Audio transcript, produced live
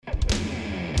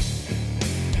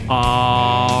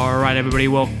All right, everybody,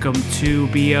 welcome to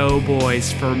BO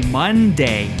Boys for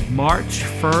Monday, March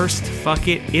 1st. Fuck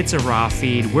it, it's a raw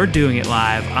feed. We're doing it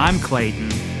live. I'm Clayton.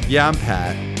 Yeah, I'm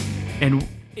Pat. And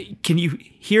can you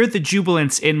hear the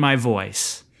jubilance in my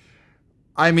voice?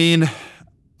 I mean,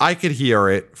 I could hear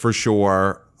it for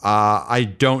sure.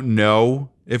 I don't know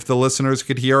if the listeners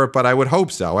could hear it, but I would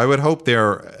hope so. I would hope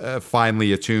they're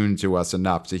finally attuned to us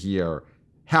enough to hear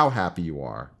how happy you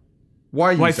are.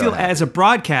 Why are you I so feel happy? as a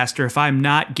broadcaster, if I'm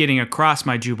not getting across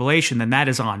my jubilation, then that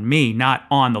is on me, not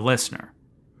on the listener.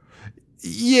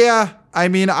 Yeah, I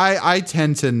mean, I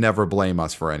tend to never blame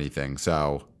us for anything,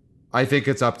 so I think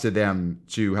it's up to them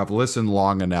to have listened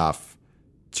long enough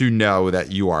to know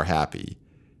that you are happy.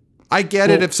 I get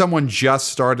it if someone just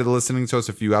started listening to us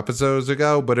a few episodes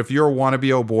ago, but if you're a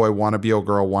wannabe boy, wannabe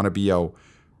girl, wannabe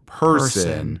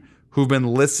person who've been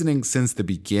listening since the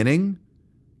beginning,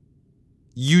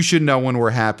 you should know when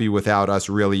we're happy without us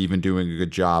really even doing a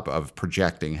good job of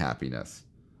projecting happiness.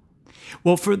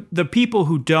 Well, for the people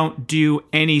who don't do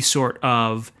any sort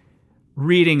of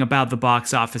reading about the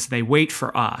box office, they wait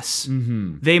for us.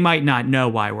 Mm-hmm. They might not know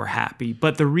why we're happy,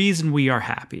 but the reason we are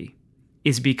happy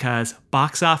is because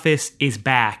box office is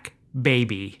back,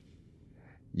 baby.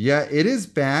 Yeah, it is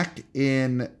back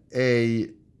in a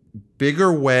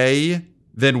bigger way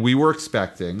than we were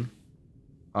expecting.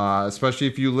 Especially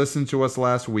if you listened to us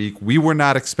last week. We were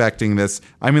not expecting this.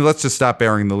 I mean, let's just stop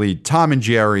bearing the lead. Tom and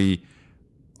Jerry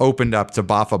opened up to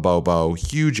Bafa Bobo.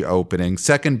 Huge opening.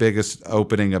 Second biggest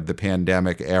opening of the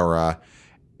pandemic era.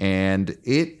 And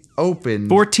it opened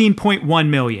 14.1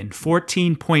 million.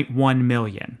 14.1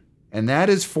 million. And that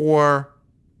is for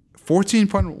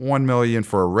 14.1 million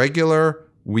for a regular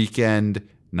weekend,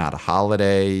 not a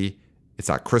holiday. It's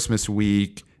not Christmas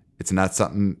week. It's not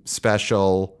something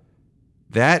special.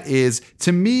 That is,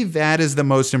 to me, that is the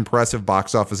most impressive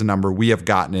box office number we have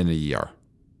gotten in a year.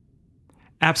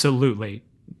 Absolutely.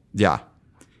 Yeah.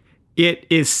 It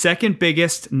is second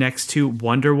biggest next to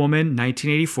Wonder Woman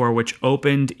 1984, which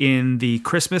opened in the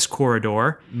Christmas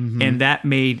corridor, and that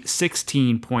made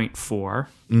 16.4.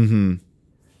 Mm-hmm.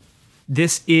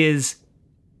 This is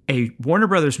a Warner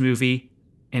Brothers movie,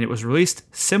 and it was released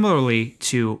similarly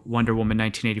to Wonder Woman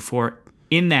 1984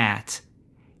 in that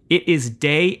it is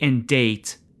day and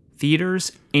date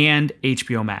theaters and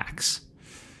HBO Max.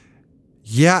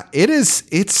 Yeah, it is.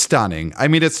 It's stunning. I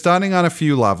mean, it's stunning on a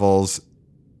few levels.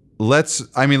 Let's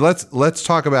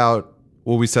talk about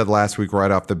what we said last week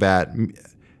right off the bat.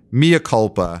 Mea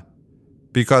culpa,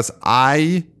 because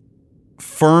I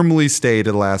firmly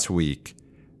stated last week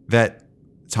that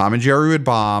Tom and Jerry would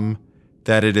bomb,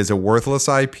 that it is a worthless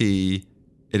IP.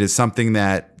 It is something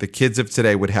that the kids of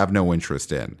today would have no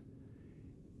interest in.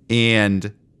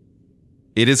 And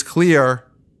it is clear,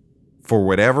 for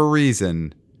whatever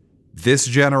reason, this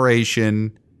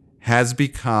generation has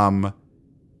become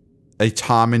a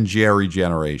Tom and Jerry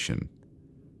generation.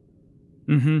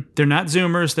 Mm-hmm. They're not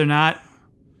Zoomers. They're not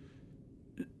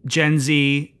Gen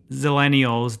Z,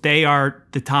 Zillennials. They are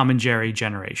the Tom and Jerry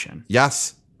generation.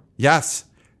 Yes. Yes.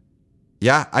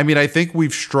 Yeah. I mean, I think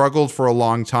we've struggled for a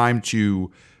long time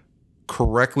to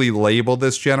correctly label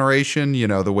this generation, you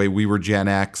know, the way we were Gen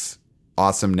X,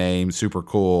 awesome name, super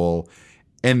cool.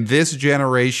 And this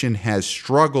generation has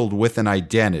struggled with an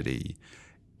identity.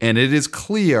 And it is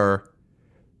clear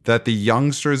that the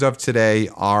youngsters of today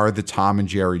are the Tom and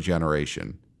Jerry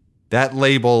generation. That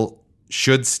label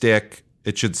should stick.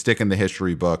 It should stick in the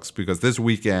history books, because this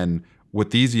weekend,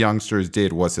 what these youngsters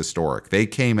did was historic. They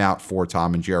came out for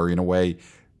Tom and Jerry in a way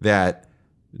that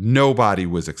nobody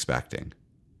was expecting.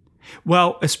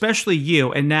 Well, especially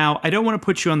you. And now I don't want to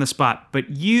put you on the spot,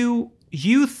 but you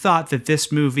thought that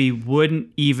this movie wouldn't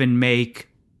even make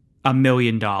 $1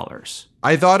 million.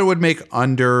 I thought it would make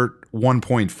under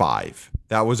 1.5.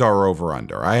 That was our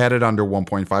over-under. I had it under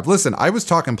 1.5. Listen, I was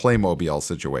talking Playmobil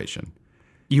situation.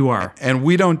 You are. And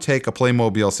we don't take a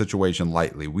Playmobil situation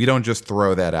lightly. We don't just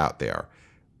throw that out there.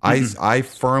 Mm-hmm. I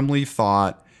firmly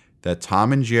thought that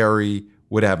Tom and Jerry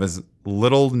would have as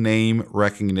little name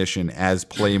recognition as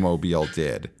Playmobil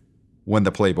did when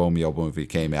the Playmobil movie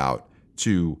came out,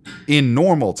 to, in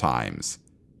normal times,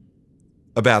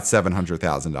 about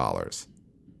 $700,000.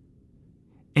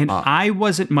 And I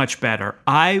wasn't much better.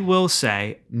 I will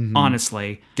say,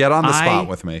 honestly. Get on the spot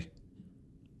with me.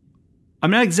 I'm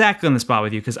not exactly on the spot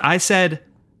with you, because I said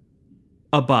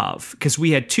above, because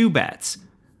we had two bets.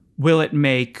 Will it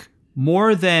make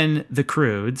more than The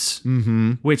Croods,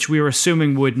 which we were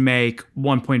assuming would make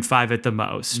 1.5 at the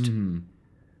most? Mm-hmm.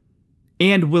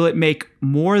 And will it make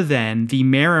more than the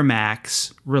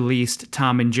Miramax released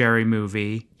Tom and Jerry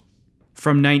movie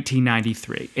from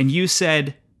 1993? And you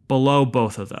said below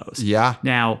both of those. Yeah.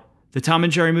 Now, the Tom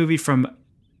and Jerry movie from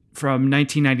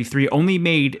 1993 only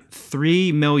made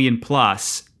 3 million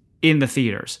plus in the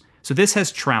theaters. So this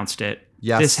has trounced it.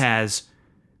 Yes. This has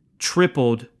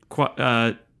tripled,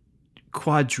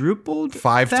 quadrupled?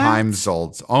 5 that? times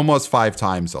sold. Almost 5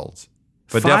 times sold.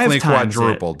 But 5 definitely times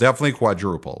quadrupled. Definitely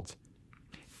quadrupled.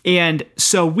 And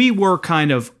so we were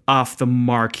kind of off the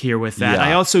mark here with that. Yeah.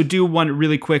 I also do want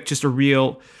really quick, just a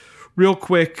real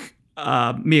quick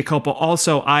mea culpa.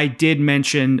 Also, I did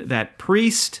mention that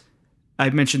Priest. I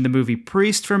mentioned the movie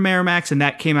Priest from Miramax, and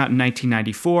that came out in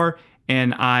 1994.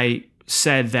 And I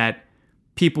said that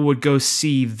people would go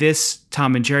see this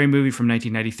Tom and Jerry movie from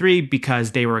 1993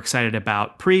 because they were excited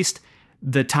about Priest.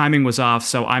 The timing was off,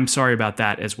 so I'm sorry about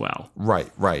that as well. Right.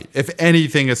 If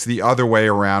anything, it's the other way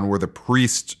around where the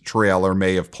Priest trailer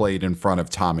may have played in front of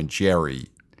Tom and Jerry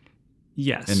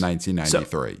Yes. in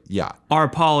 1993. So, yeah. Our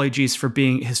apologies for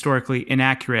being historically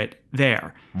inaccurate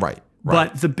there. Right.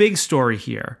 But the big story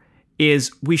here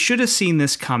is we should have seen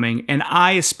this coming, and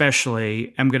I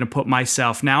especially am going to put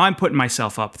myself, now I'm putting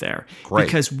myself up there. Great.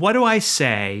 Because what do I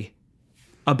say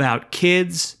about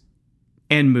kids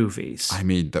and movies? I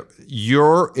mean,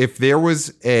 if there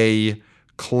was a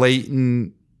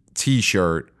Clayton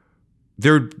t-shirt,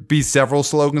 there'd be several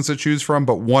slogans to choose from,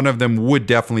 but one of them would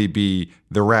definitely be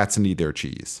the rats need their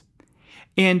cheese.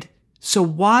 And so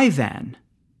why then,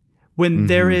 when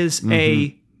there is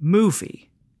a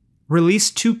movie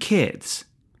released to kids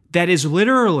that is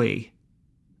literally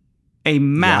a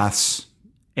mouse,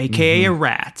 aka a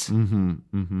rat,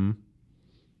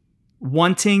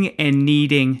 wanting and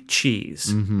needing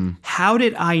cheese, how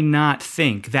did I not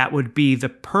think that would be the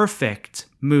perfect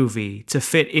movie to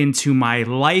fit into my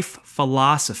life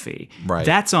philosophy? Right.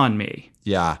 That's on me.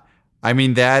 Yeah. I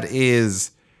mean, that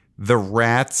is the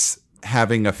rats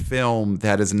having a film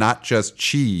that is not just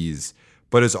cheese,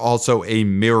 but is also a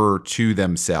mirror to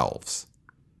themselves.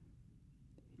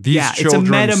 It's a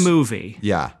meta movie.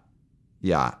 Yeah.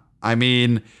 I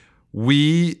mean,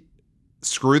 we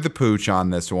screwed the pooch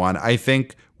on this one. I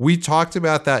think we talked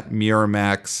about that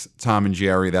Miramax Tom and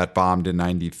Jerry that bombed in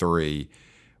 93.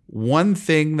 One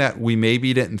thing that we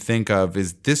maybe didn't think of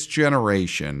is this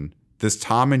generation, this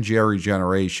Tom and Jerry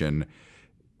generation,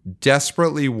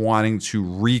 desperately wanting to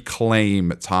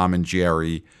reclaim Tom and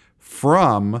Jerry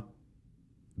from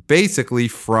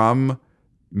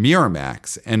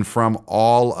Miramax and from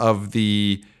all of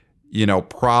the,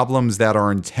 problems that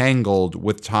are entangled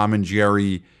with Tom and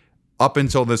Jerry up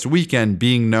until this weekend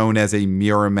being known as a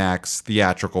Miramax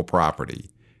theatrical property.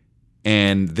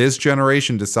 And this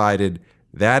generation decided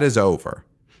that is over.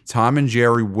 Tom and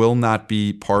Jerry will not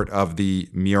be part of the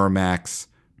Miramax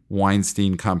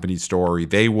Weinstein Company story.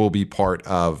 They will be part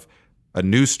of a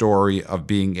new story of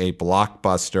being a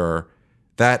blockbuster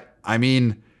that, I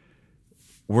mean,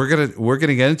 we're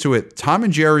gonna get into it. Tom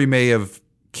and Jerry may have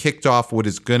kicked off what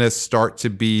is gonna start to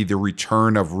be the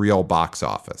return of real box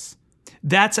office.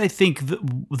 That's, I think,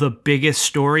 the biggest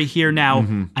story here. Now,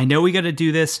 I know we got to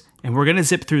do this, and we're going to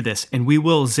zip through this, and we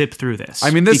will zip through this.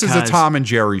 I mean, this is a Tom and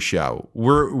Jerry show.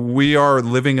 We are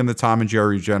living in the Tom and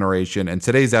Jerry generation, and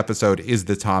today's episode is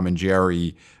the Tom and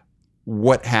Jerry.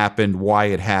 What happened, why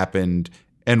it happened,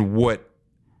 and what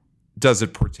does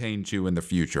it pertain to in the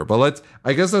future? But let's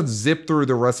zip through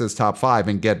the rest of this top 5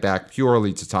 and get back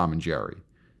purely to Tom and Jerry.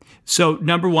 So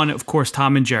number 1, of course,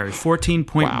 Tom and Jerry,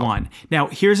 14.1. Wow. Now,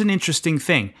 here's an interesting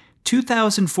thing.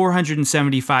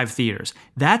 2,475 theaters.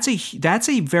 That's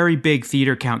a very big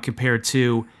theater count compared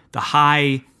to the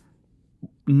high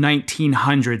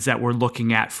 1900s that we're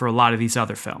looking at for a lot of these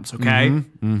other films, okay?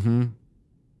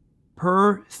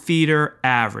 Per theater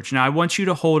average. Now, I want you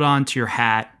to hold on to your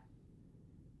hat.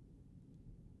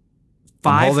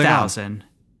 5,000.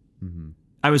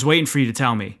 I was waiting for you to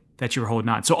tell me that you were holding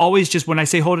on. So always just when I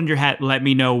say hold on to your hat, let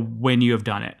me know when you have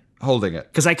done it. Holding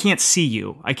it. Because I can't see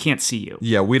you.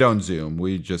 Yeah, we don't Zoom.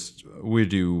 We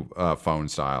do phone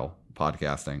style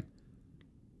podcasting.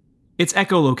 It's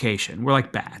echolocation. We're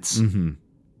like bats.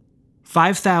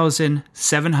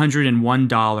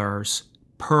 $5,701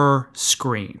 per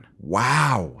screen.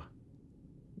 Wow.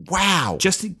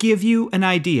 Just to give you an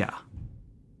idea.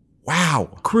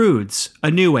 Wow. Croods, A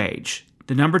New Age,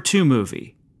 the number 2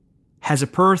 movie, has a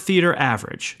per theater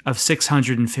average of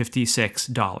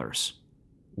 $656.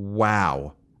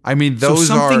 Wow. I mean, those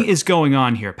something is going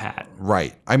on here, Pat.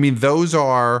 Right. I mean, those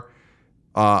are,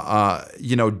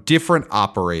 different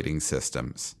operating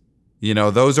systems.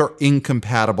 Those are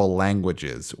incompatible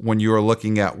languages. When you are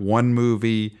looking at one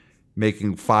movie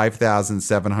making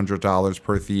 $5,700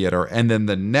 per theater, and then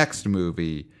the next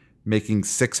movie making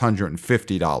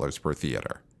 $650 per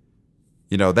theater.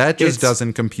 That just It's-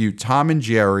 doesn't compute. Tom and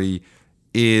Jerry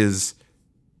is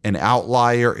an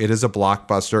outlier. It is a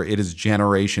blockbuster. It is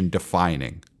generation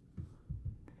defining.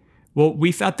 Well,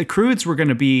 we thought the Croods were going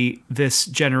to be this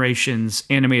generation's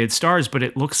animated stars, but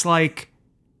it looks like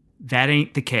that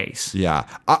ain't the case. Yeah.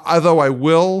 Although I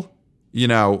will,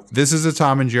 this is a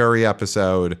Tom and Jerry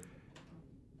episode.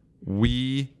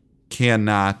 We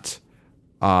cannot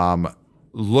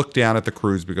look down at the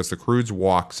Croods because the Croods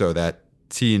walk so that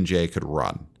T and J could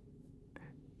run.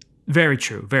 Very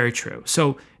true. Very true.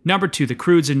 So number 2, the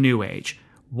Croods in New Age,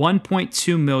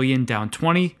 1.2 million, down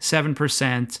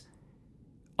 27%.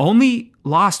 Only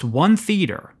lost one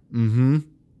theater. Mm-hmm.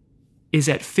 Is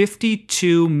at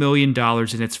 $52 million in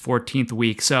its 14th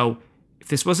week. So if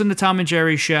this wasn't a Tom and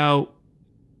Jerry show,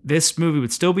 this movie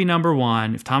would still be number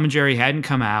 1 if Tom and Jerry hadn't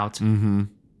come out. Mm-hmm.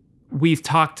 We've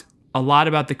talked a lot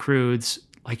about the Croods.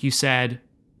 Like you said,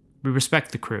 we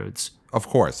respect the Croods. Of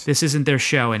course. This isn't their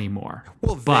show anymore.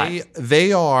 Well,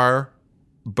 they are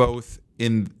both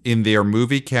in their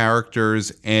movie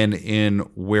characters and in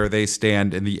where they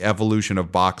stand in the evolution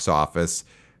of box office.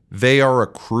 They are a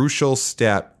crucial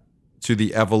step to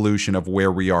the evolution of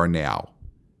where we are now.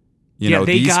 They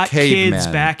these got cavemen, kids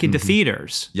back into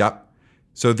theaters. Yep.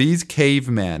 So these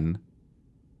cavemen,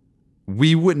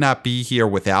 we would not be here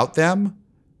without them,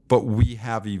 but we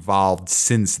have evolved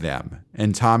since them.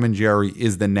 And Tom and Jerry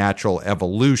is the natural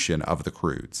evolution of the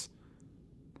Croods.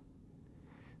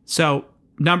 So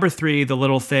number 3, The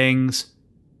Little Things,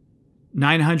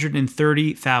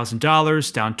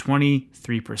 $930,000, down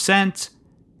 23%.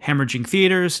 Hemorrhaging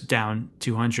theaters, down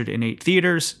 208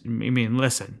 theaters. I mean,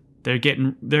 listen,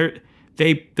 they're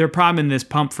priming this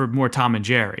pump for more Tom and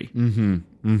Jerry. Mm-hmm.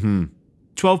 Mm-hmm.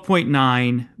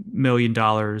 $12.9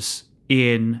 million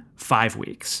in 5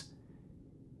 weeks.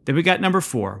 Then we got number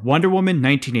 4, Wonder Woman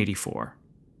 1984.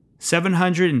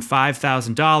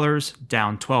 $705,000,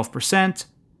 down 12%,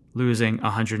 losing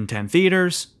 110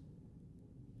 theaters.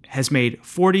 Has made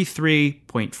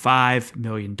 $43.5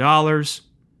 million.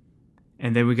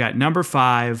 And then we got number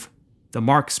 5, The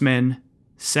Marksman,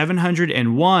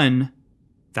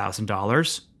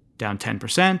 $701,000, down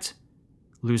 10%,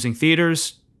 losing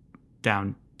theaters,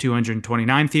 down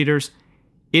 229 theaters.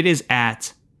 It is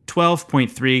at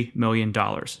 $12.3 million.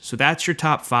 So that's your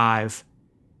top 5.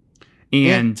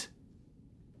 And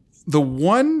the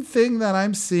one thing that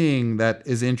I'm seeing that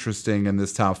is interesting in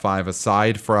this top 5,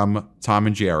 aside from Tom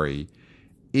and Jerry,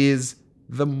 is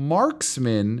The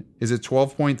Marksman is at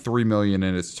 $12.3 million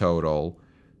in its total.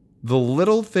 The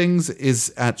Little Things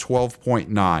is at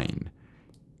 $12.9.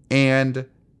 And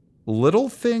Little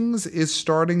Things is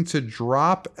starting to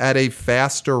drop at a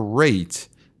faster rate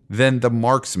than The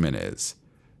Marksman is.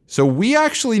 So we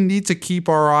actually need to keep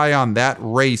our eye on that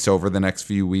race over the next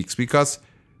few weeks, because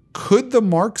could The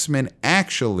Marksman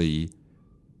actually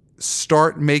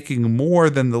start making more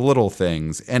than The Little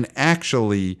Things and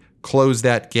actually close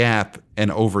that gap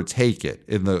and overtake it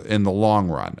in the long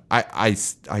run? I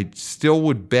still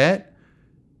would bet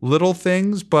Little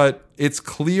Things, but it's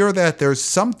clear that there's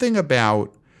something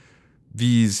about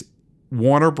these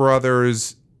Warner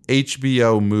Brothers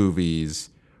HBO movies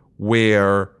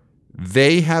where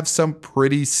they have some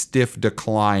pretty stiff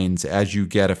declines as you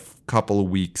get a couple of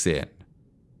weeks in.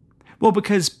 well,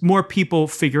 because more people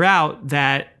figure out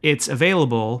that it's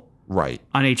available Right.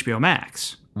 on HBO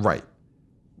Max. Right.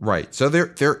 Right. So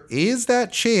there is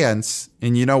that chance,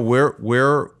 and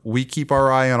where we keep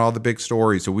our eye on all the big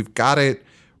stories, so we've got to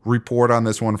report on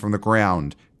this one from the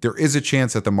ground. There is a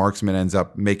chance that The Marksman ends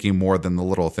up making more than The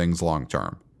Little Things long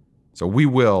term. So we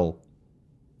will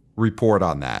report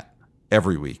on that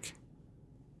every week.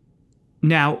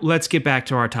 Now, let's get back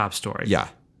to our top story. Yeah.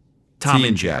 Tom T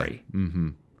and J. Jerry. Mm-hmm.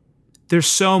 There's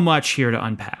so much here to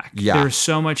unpack. Yeah. There's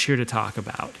so much here to talk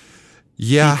about.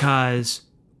 Yeah. Because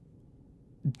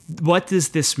what does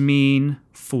this mean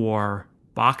for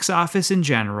box office in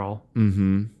general?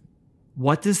 Mm-hmm.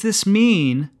 What does this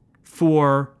mean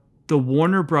for the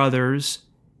Warner Brothers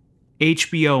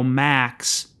HBO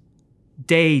Max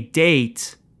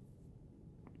date?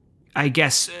 I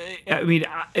guess,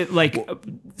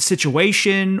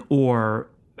 situation, or,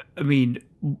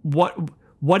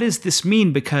 what does this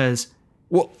mean? Because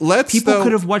people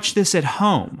could have watched this at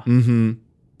home. Mm-hmm.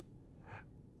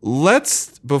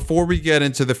 Before we get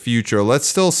into the future, let's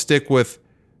still stick with,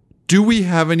 do we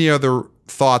have any other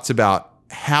thoughts about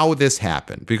how this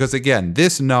happened? Because again,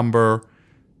 this number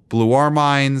blew our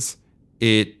minds.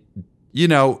 I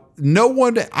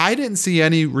didn't see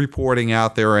any reporting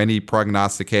out there or any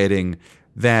prognosticating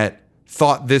that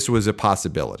thought this was a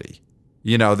possibility.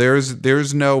 You know,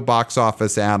 there's no box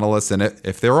office analysts, and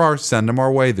if there are, send them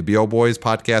our way, the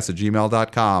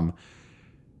boboyspodcast@gmail.com.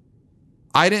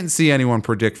 I didn't see anyone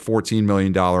predict $14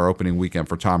 million opening weekend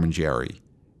for Tom and Jerry.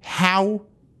 How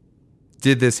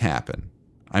did this happen?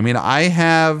 I mean, I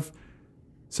have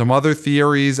some other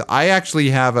theories. I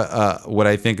actually have what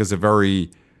I think is a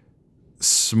very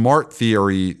smart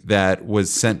theory that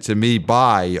was sent to me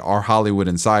by our Hollywood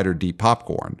insider, Deep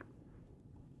Popcorn.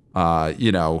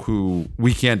 Who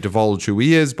we can't divulge who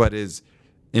he is, but is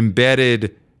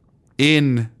embedded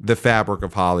in the fabric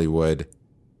of Hollywood.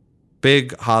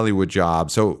 Big Hollywood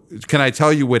job. So can I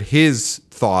tell you what his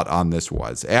thought on this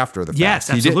was after the fact? Yes,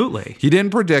 absolutely. He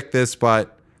didn't predict this,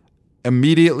 but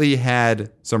immediately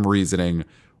had some reasoning,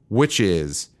 which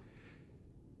is,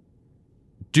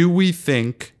 do we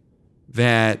think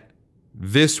that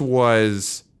this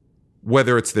was,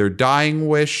 whether it's their dying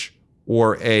wish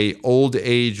or a old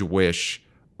age wish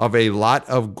of a lot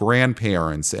of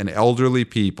grandparents and elderly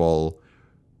people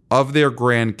of their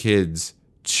grandkids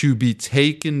to be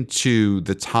taken to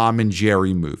the Tom and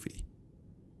Jerry movie?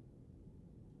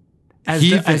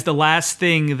 As the last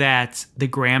thing that the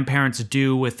grandparents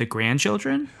do with the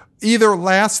grandchildren? Either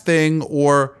last thing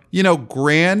or,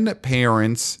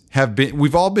 grandparents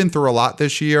we've all been through a lot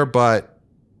this year, but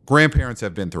grandparents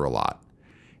have been through a lot.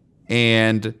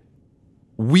 And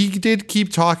we did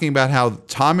keep talking about how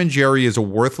Tom and Jerry is a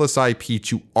worthless IP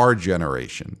to our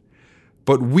generation.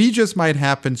 But we just might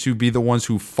happen to be the ones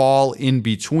who fall in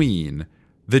between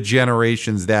the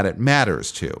generations that it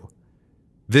matters to.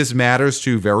 This matters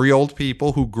to very old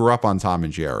people who grew up on Tom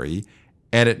and Jerry,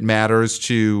 and it matters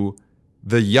to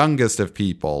the youngest of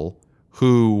people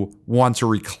who want to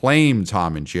reclaim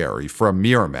Tom and Jerry from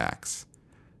Miramax.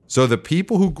 So the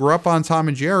people who grew up on Tom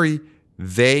and Jerry,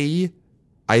 they,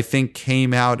 I think,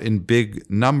 came out in big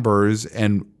numbers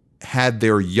and had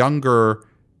their younger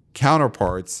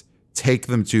counterparts take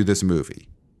them to this movie.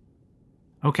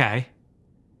 Okay.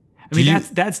 I mean,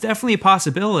 that's definitely a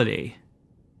possibility.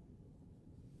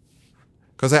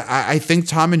 Because I think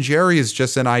Tom and Jerry is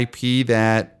just an IP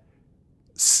that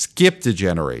skipped a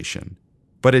generation,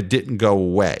 but it didn't go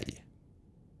away.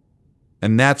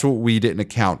 And that's what we didn't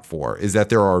account for, is that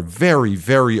there are very,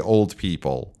 very old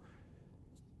people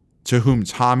to whom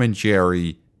Tom and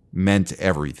Jerry meant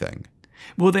everything.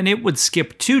 Well, then it would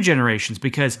skip 2 generations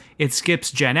because it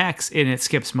skips Gen X and it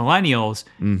skips millennials.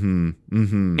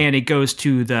 And it goes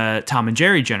to the Tom and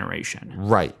Jerry generation.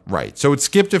 Right. So it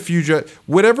skipped a few.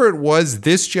 Whatever it was,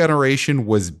 this generation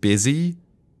was busy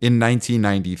in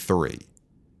 1993.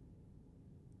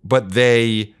 But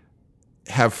they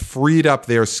have freed up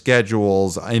their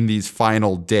schedules in these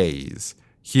final days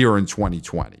here in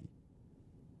 2020.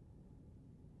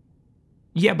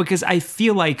 Yeah, because I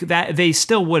feel like that they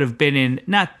still would have been in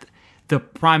not the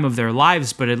prime of their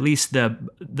lives, but at least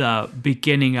the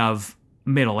beginning of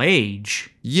middle age.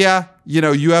 Yeah,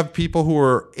 you have people who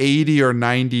are 80 or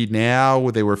 90 now.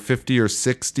 They were 50 or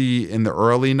 60 in the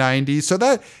early 90s. So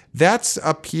that's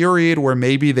a period where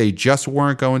maybe they just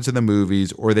weren't going to the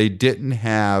movies, or they didn't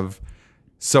have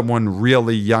someone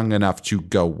really young enough to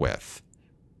go with.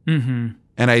 And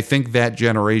I think that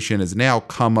generation has now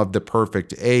come of the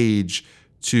perfect age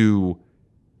to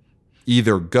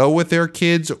either go with their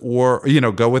kids or,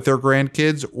 go with their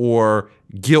grandkids, or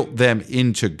guilt them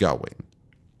into going.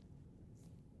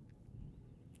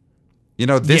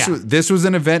 This was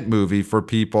an event movie for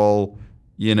people,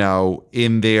 in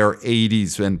their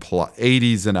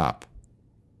 80s and up.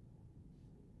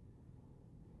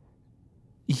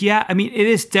 Yeah, I mean, it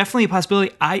is definitely a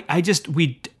possibility.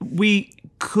 We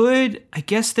could, I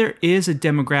guess there is a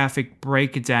demographic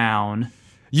breakdown.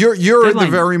 You're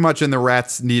very much in the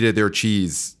rats needed their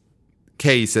cheese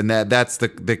case, and that's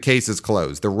the case is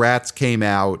closed. The rats came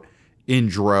out in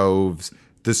droves.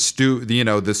 The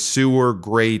sewer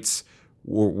grates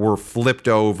were flipped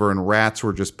over, and rats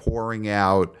were just pouring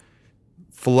out,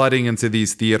 flooding into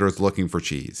these theaters looking for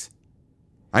cheese.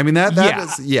 I mean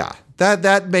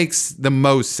that makes the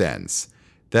most sense,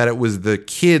 that it was the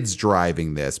kids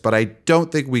driving this, but I don't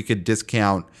think we could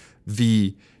discount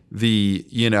the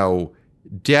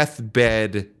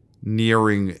deathbed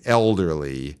nearing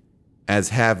elderly as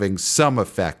having some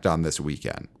effect on this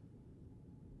weekend.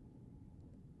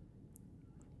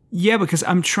 Yeah, because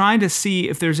I'm trying to see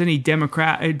if there's any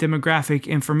demographic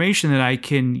information that I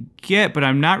can get, but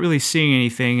I'm not really seeing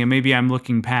anything, and maybe I'm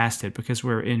looking past it because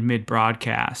we're in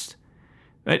mid-broadcast.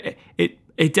 But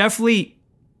it definitely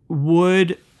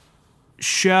would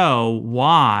show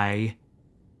why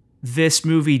this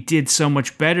movie did so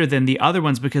much better than the other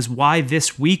ones, because why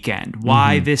this weekend?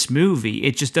 Why this movie?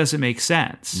 It just doesn't make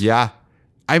sense. Yeah.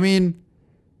 I mean,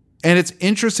 And it's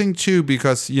interesting, too,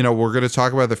 because, we're going to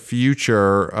talk about the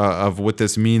future of what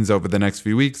this means over the next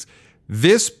few weeks.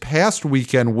 This past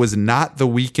weekend was not the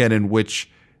weekend in which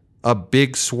a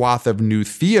big swath of new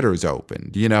theaters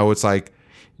opened.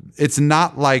 It's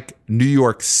not like New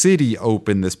York City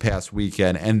opened this past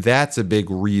weekend, and that's a big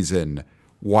reason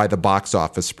why the box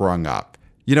office sprung up.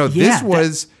 This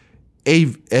was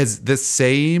as the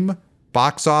same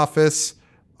box office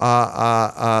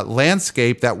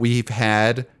landscape that we've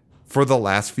had for the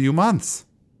last few months.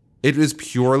 It was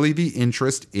purely the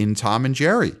interest in Tom and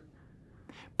Jerry.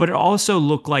 But it also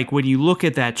looked like when you look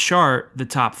at that chart, the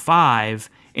top 5,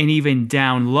 and even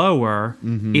down lower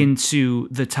into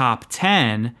the top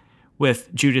 10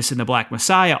 with Judas and the Black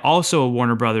Messiah, also a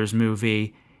Warner Brothers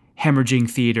movie, hemorrhaging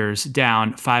theaters,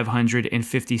 down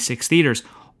 556 theaters.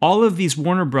 All of these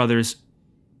Warner Brothers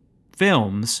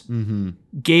films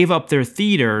gave up their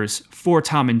theaters for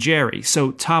Tom and Jerry.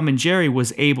 So Tom and Jerry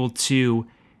was able to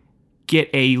get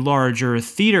a larger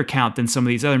theater count than some of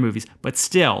these other movies. But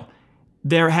still,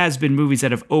 there has been movies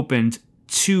that have opened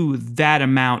to that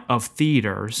amount of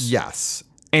theaters. Yes.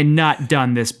 And not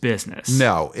done this business.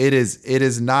 No, it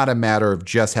is not a matter of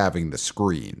just having the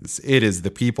screens. It is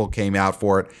the people came out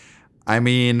for it. I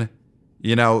mean,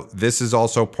 this is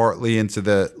also partly into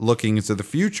the looking into the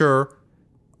future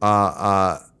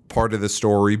part of the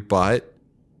story, but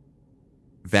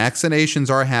vaccinations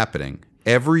are happening.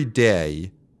 Every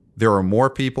day, there are more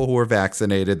people who are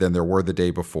vaccinated than there were the day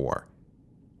before.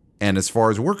 And as far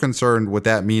as we're concerned, what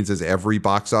that means is every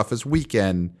box office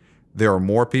weekend, there are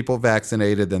more people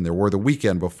vaccinated than there were the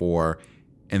weekend before.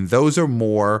 And those are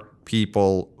more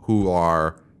people who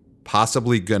are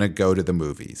possibly going to go to the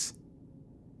movies.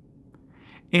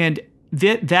 And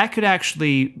that could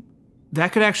actually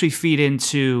feed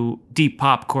into Deep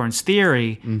Popcorn's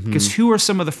theory, because who are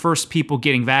some of the first people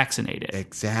getting vaccinated?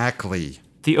 Exactly.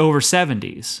 The over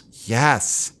 70s.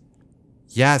 Yes.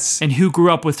 Yes. And who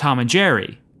grew up with Tom and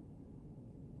Jerry?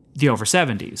 The over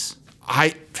 70s.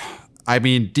 I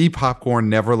mean, Deep Popcorn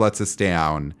never lets us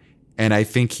down. And I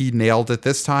think he nailed it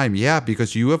this time. Yeah,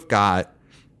 because you have got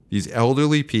these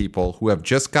elderly people who have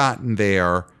just gotten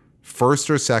their first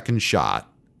or second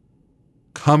shot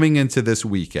coming into this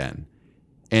weekend.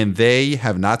 And they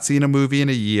have not seen a movie in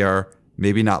a year,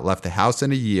 maybe not left the house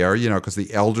in a year, because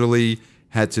the elderly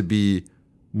had to be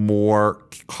more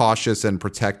cautious and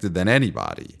protected than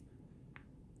anybody.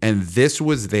 And this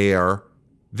was their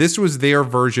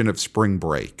version of spring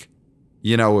break.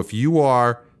 If you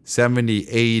are 70,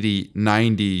 80,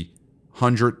 90,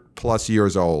 100 plus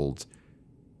years old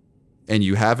and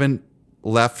you haven't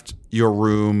left your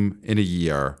room in a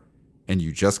year and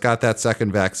you just got that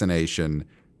second vaccination,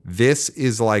 this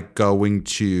is like going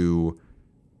to,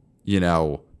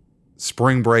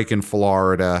 spring break in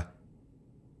Florida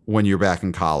when you're back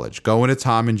in college. Going to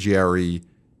Tom and Jerry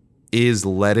is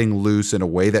letting loose in a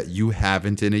way that you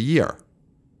haven't in a year.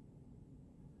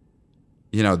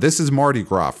 This is Mardi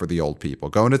Gras for the old people.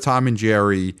 Going to Tom and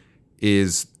Jerry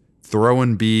is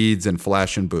throwing beads and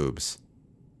flashing boobs.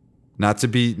 Not to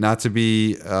be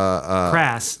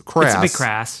crass. It's a bit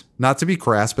crass. Not to be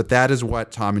crass, but that is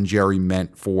what Tom and Jerry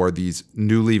meant for these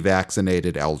newly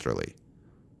vaccinated elderly.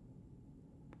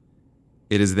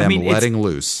 It is them letting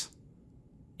loose.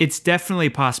 It's definitely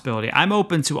a possibility. I'm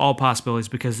open to all possibilities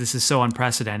because this is so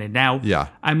unprecedented. Now,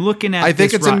 I'm looking at. I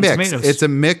think it's a mix. Tomatoes. It's a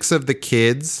mix of the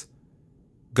kids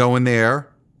going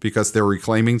there because they're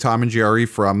reclaiming Tom and Jerry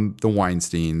from the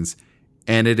Weinsteins,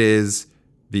 and it is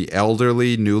the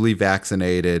elderly, newly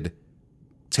vaccinated,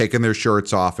 taking their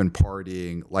shirts off and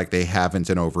partying like they haven't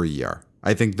in over a year.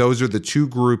 I think those are the two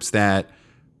groups that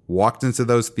walked into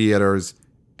those theaters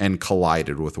and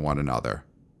collided with one another.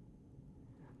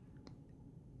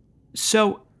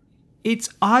 So it's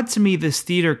odd to me, this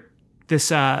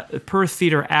per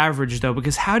theater average, though,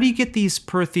 because how do you get these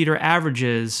per theater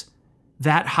averages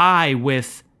that high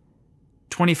with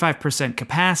 25%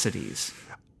 capacities?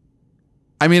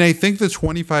 I mean, I think the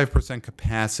 25%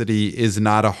 capacity is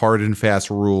not a hard and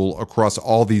fast rule across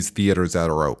all these theaters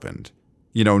that are opened.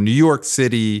 New York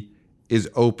City is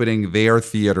opening their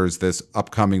theaters this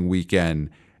upcoming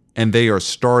weekend, and they are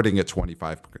starting at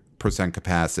 25%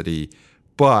 capacity.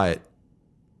 But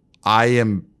I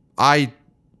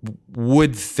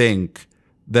would think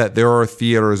that there are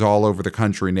theaters all over the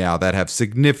country now that have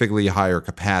significantly higher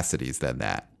capacities than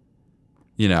that.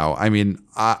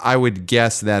 I would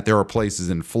guess that there are places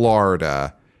in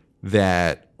Florida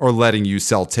that are letting you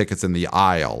sell tickets in the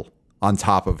aisle on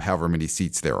top of however many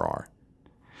seats there are.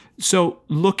 So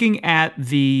looking at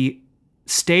the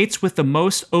states with the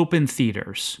most open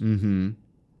theaters,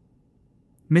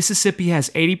 Mississippi has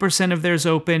 80% of theirs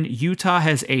open. Utah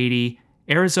has 80%.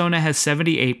 Arizona has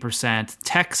 78%.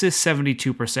 Texas,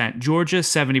 72%. Georgia,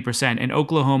 70%. And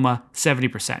Oklahoma,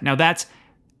 70%. Now, that's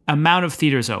amount of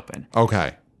theaters open.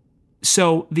 Okay.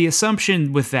 So the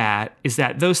assumption with that is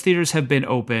that those theaters have been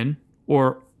open,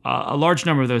 or a large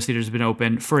number of those theaters have been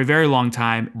open for a very long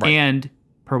time. Right. And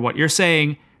per what you're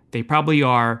saying, they probably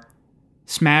are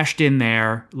smashed in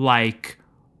there like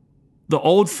the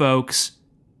old folks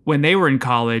when they were in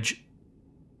college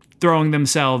throwing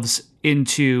themselves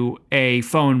into a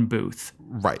phone booth.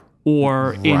 Right.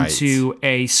 Or into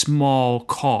a small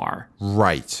car.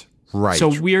 Right. Right. So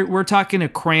we're talking a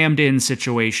crammed in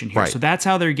situation here. Right. So that's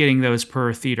how they're getting those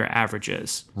per theater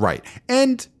averages. Right.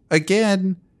 And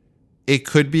again, it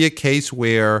could be a case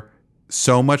where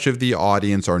so much of the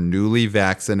audience are newly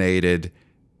vaccinated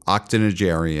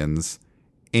octogenarians,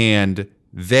 and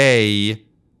they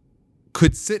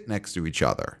could sit next to each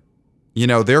other. You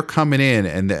know, they're coming in,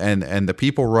 and the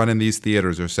people running these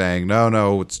theaters are saying,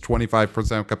 no, it's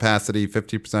 25% capacity,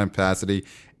 50% capacity.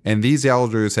 And these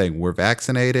elders are saying, we're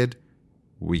vaccinated.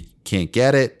 We can't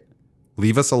get it.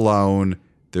 Leave us alone.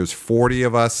 There's 40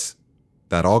 of us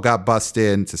that all got bussed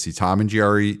in to see Tom and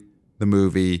Jerry, the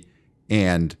movie,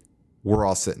 and we're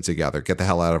all sitting together. Get the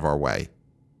hell out of our way.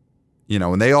 You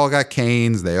know, and they all got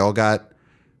canes. They all got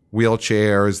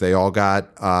wheelchairs. They all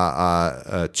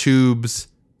got tubes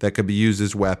that could be used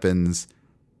as weapons.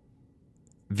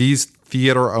 These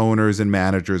theater owners and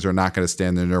managers are not going to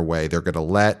stand in their way. They're going to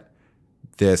let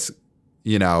this,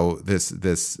 you know,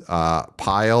 this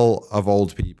pile of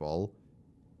old people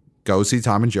go see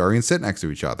Tom and Jerry and sit next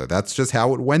to each other. That's just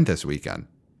how it went this weekend.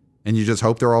 And you just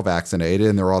hope they're all vaccinated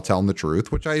and they're all telling the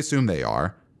truth, which I assume they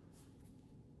are.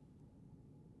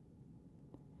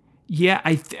 Yeah,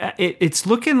 it's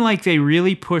looking like they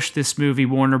really pushed this movie,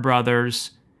 Warner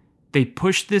Brothers. They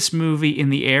pushed this movie in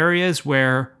the areas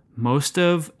where most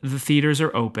of the theaters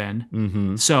are open.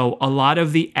 Mm-hmm. So a lot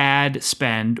of the ad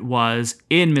spend was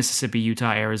in Mississippi,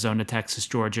 Utah, Arizona, Texas,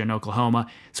 Georgia, and Oklahoma.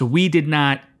 So we did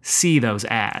not see those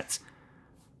ads.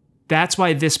 That's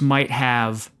why this might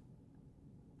have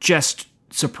just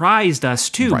surprised us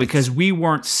too, because we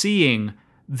weren't seeing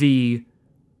the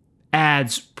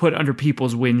ads put under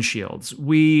people's windshields.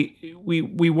 We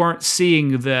weren't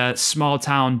seeing the small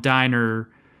town diner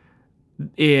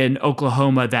in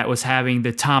Oklahoma that was having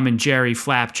the Tom and Jerry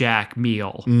flapjack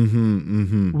meal.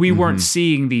 We weren't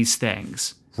seeing these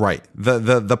things. Right.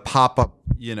 The pop-up,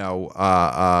 you know,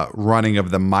 running of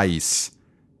the mice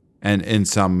and in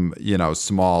some, you know,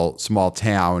 small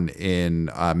town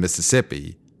in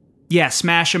Mississippi. Yeah,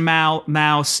 smash a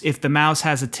mouse. If the mouse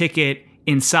has a ticket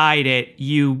inside it,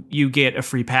 you get a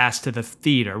free pass to the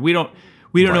theater. We don't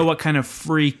know what kind of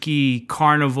freaky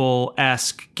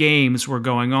carnival-esque games were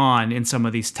going on in some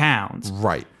of these towns.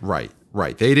 Right.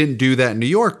 They didn't do that in New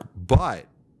York, but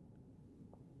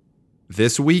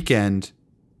this weekend,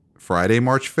 Friday,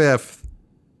 March 5th,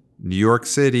 New York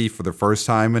City, for the first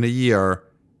time in a year,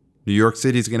 New York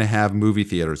City is going to have movie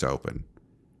theaters open.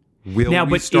 Will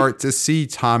we start to see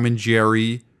Tom and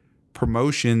Jerry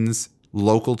promotions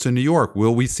local to New York?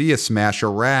 Will we see a Smash a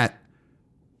Rat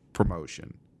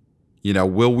promotion? You know,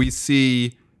 will we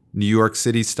see New York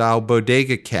City style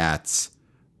bodega cats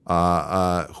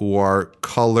who are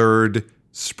colored,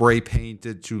 spray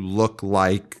painted to look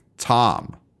like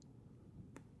Tom?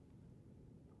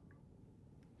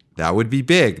 That would be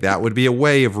big. That would be a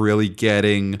way of really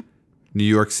getting New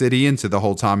York City into the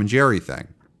whole Tom and Jerry thing.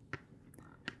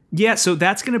 Yeah, so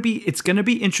it's going to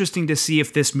be interesting to see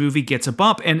if this movie gets a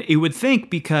bump. And it would think,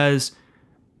 because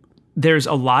there's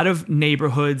a lot of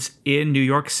neighborhoods in New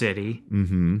York City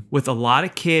with a lot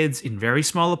of kids in very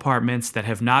small apartments that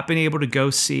have not been able to go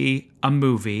see a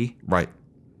movie. Right.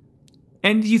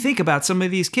 And you think about some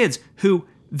of these kids who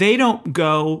they don't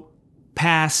go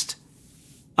past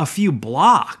a few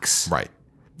blocks. Right.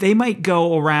 They might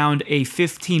go around a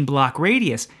 15-block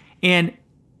radius. And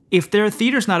if their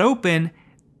theater's not open,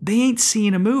 they ain't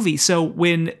seeing a movie. So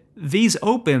when these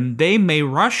open, they may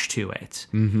rush to it.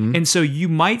 And so you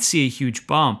might see a huge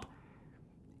bump.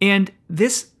 And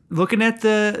this, looking at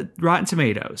the Rotten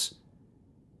Tomatoes,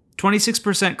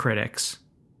 26% critics,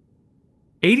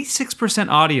 86%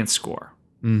 audience score.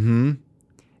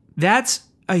 That's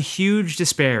a huge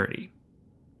disparity.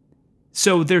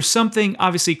 So there's something,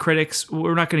 obviously critics,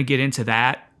 we're not going to get into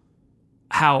that,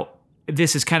 how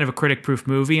this is kind of a critic-proof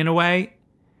movie in a way,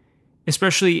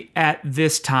 especially at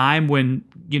this time when,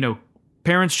 you know,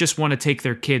 parents just want to take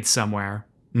their kids somewhere.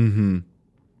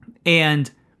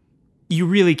 And you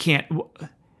really can't.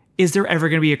 Is there ever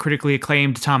going to be a critically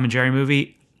acclaimed Tom and Jerry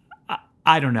movie?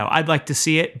 I don't know. I'd like to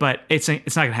see it, but it's not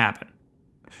going to happen.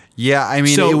 Yeah, I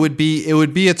mean, So- it would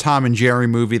be a Tom and Jerry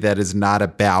movie that is not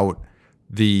about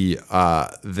the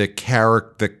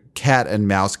cat and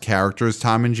mouse characters,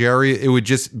 Tom and Jerry. It would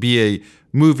just be a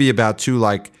movie about two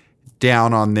like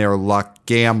down on their luck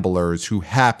gamblers who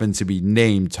happen to be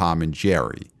named Tom and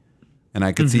Jerry. And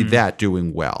I could see that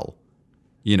doing well.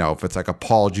 You know, if it's like a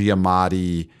Paul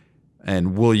Giamatti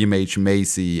and William H.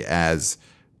 Macy as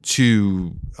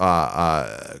two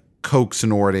coke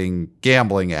snorting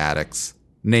gambling addicts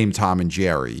named Tom and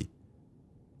Jerry,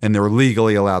 and they're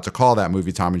legally allowed to call that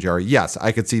movie Tom and Jerry. Yes,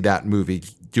 I could see that movie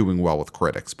doing well with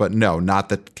critics, but no, not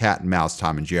the cat and mouse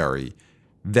Tom and Jerry.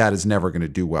 That is never going to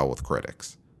do well with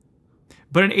critics.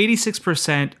 But an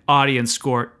 86% audience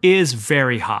score is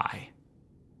very high.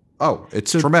 Oh,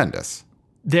 it's tremendous.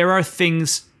 There are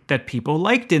things that people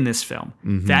liked in this film.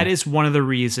 That is one of the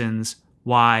reasons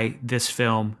why this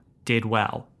film did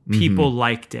well. People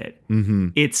liked it.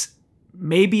 It's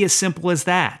maybe as simple as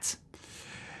that.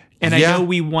 And Yeah. I know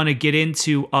we want to get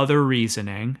into other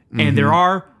reasoning, and there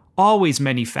are always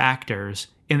many factors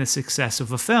in the success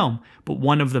of a film. But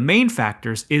one of the main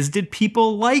factors is, did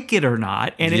people like it or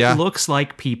not? And Yeah. it looks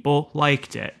like people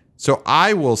liked it. So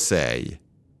I will say,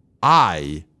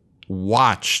 I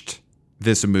watched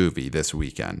this movie this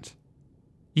weekend.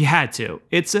 You had to.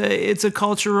 It's a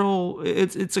cultural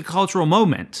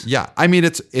moment. Yeah, I mean,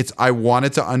 it's. I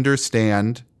wanted to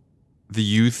understand the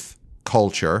youth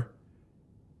culture.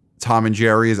 Tom and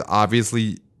Jerry is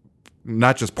obviously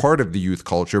not just part of the youth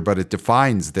culture, but it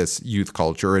defines this youth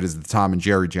culture. It is the Tom and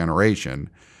Jerry generation.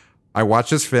 I watched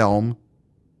this film.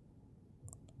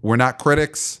 We're not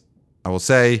critics. I will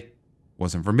say,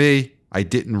 wasn't for me. I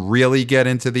didn't really get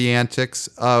into the antics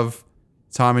of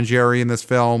Tom and Jerry in this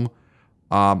film.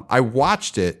 I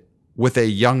watched it with a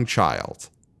young child.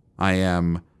 I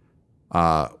am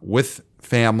with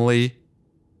family.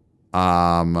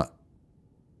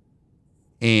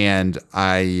 And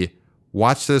I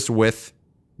watched this with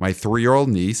my 3-year-old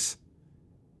niece,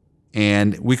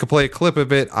 and we could play a clip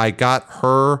of it. I got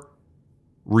her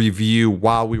review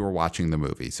while we were watching the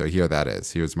movie. So here that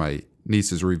is. Here's my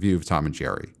niece's review of Tom and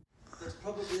Jerry.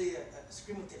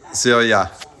 Celia,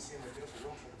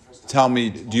 tell me,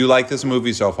 do you like this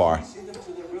movie so far?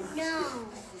 No,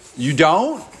 You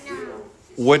don't?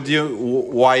 no,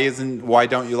 Why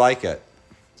don't you like it?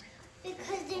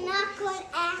 because they're not good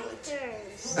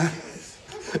actors.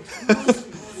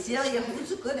 Celia,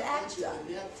 who's a good actor?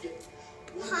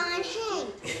 Han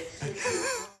Hank.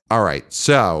 All right.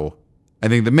 So I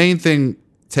think the main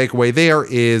takeaway there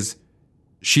is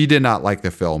she did not like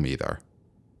the film either.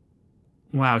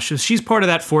 Wow, so she's part of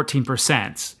that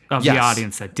 14% of Yes. the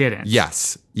audience that didn't.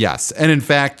 Yes. And in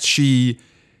fact, she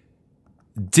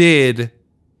did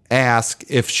ask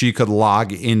if she could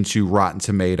log into Rotten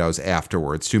Tomatoes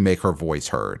afterwards to make her voice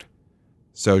heard.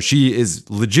 So she is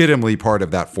legitimately part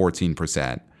of that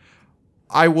 14%.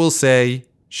 I will say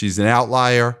she's an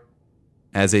outlier.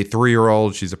 As a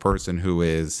 3-year-old, she's a person who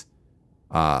is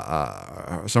some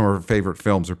of her favorite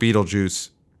films are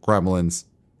Beetlejuice, Gremlins,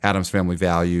 Addams Family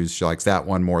Values. She likes that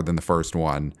one more than the first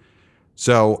one.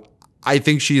 So I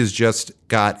think she has just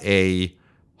got a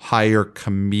higher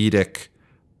comedic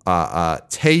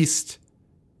taste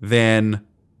than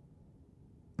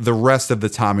the rest of the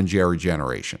Tom and Jerry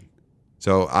generation.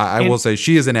 So I will say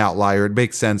she is an outlier. It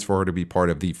makes sense for her to be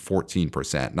part of the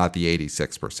 14%, not the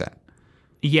 86%.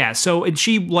 Yeah, so and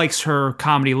she likes her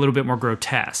comedy a little bit more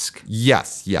grotesque.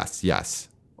 Yes.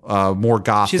 More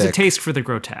gothic. She has a taste for the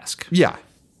grotesque. Yeah.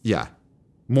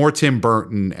 More Tim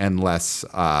Burton and less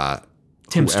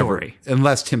Tim Story. And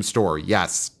less Tim Story,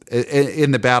 yes.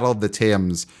 In the Battle of the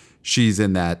Tims, she's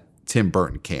in that Tim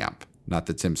Burton camp, not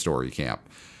the Tim Story camp.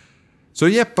 So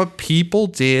yeah, but people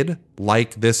did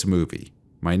like this movie.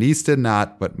 My niece did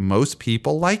not, but most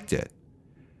people liked it.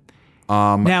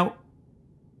 Now,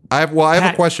 I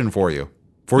have a question for you.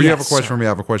 Before you have a Yes, question sir. for me, I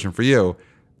have a question for you.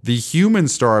 The human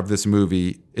star of this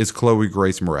movie is Chloe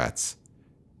Grace Moretz.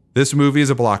 This movie is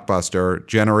a blockbuster,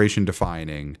 generation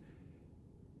defining.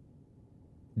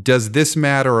 Does this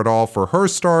matter at all for her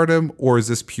stardom, or is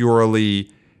this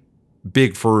purely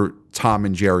big for Tom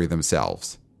and Jerry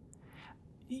themselves?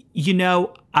 you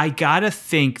know, I gotta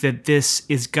think that this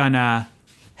is gonna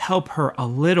help her a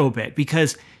little bit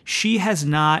because she has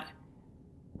not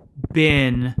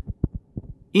been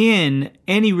in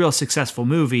any real successful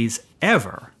movies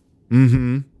ever.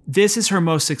 This is her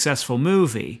most successful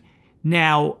movie.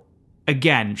 Now,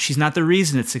 again, she's not the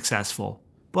reason it's successful,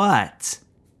 but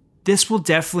this will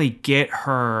definitely get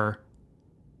her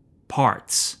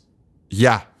parts.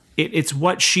 Yeah. it's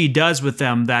what she does with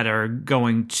them that are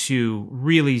going to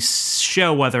really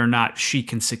show whether or not she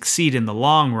can succeed in the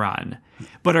long run.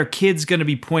 But are kids going to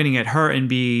be pointing at her and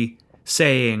be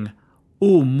saying,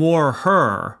 "Ooh, more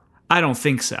her"? I don't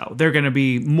think so. They're going to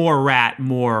be more rat,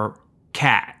 more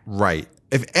cat. Right.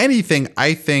 If anything,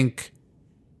 I think,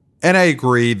 and I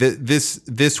agree that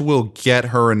this will get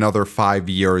her another 5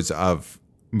 years of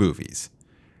movies.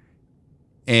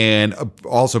 And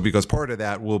also because part of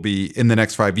that will be in the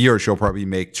next 5 years, she'll probably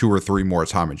make 2 or 3 more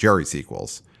Tom and Jerry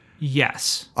sequels.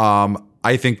 Yes.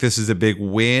 I think this is a big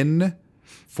win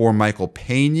for Michael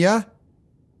Pena.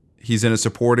 He's in a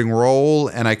supporting role,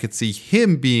 and I could see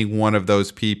him being one of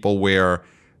those people where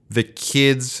the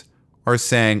kids are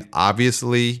saying,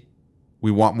 obviously, we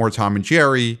want more Tom and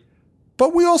Jerry,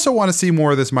 but we also want to see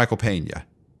more of this Michael Pena.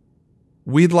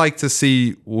 We'd like to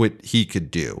see what he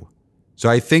could do. So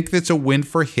I think that's a win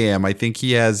for him. I think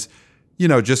he has,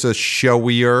 just a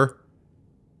showier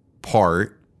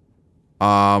part.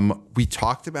 We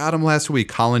talked about him last week,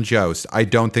 Colin Jost. I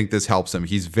don't think this helps him.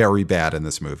 He's very bad in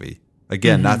this movie.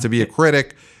 Again, not to be a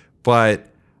critic, but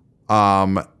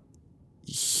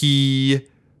he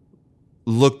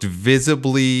looked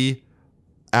visibly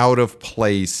out of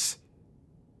place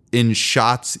in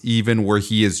shots even where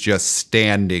he is just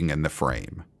standing in the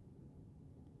frame.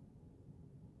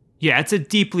 Yeah, it's a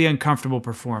deeply uncomfortable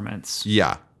performance.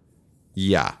 Yeah,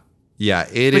 it but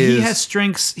is. But he has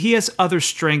strengths. He has other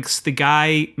strengths. The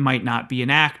guy might not be an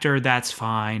actor. That's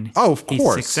fine. Oh, of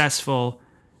course. He's successful,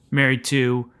 married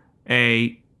to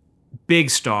a big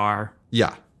star.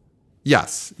 Yeah.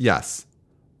 Yes.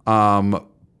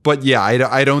 But yeah,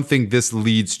 I don't think this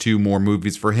leads to more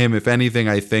movies for him. If anything,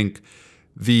 I think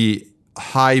the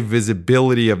high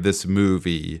visibility of this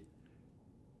movie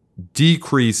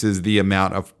decreases the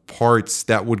amount of parts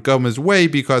that would come his way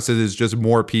because it is just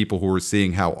more people who are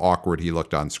seeing how awkward he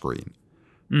looked on screen.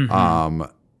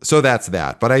 So that's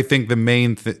that. But I think the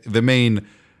main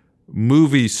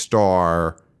movie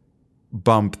star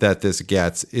bump that this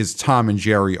gets is Tom and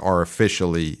Jerry are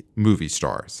officially movie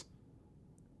stars.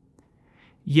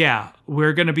 Yeah,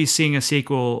 we're going to be seeing a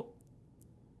sequel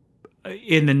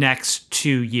in the next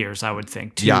 2 years, I would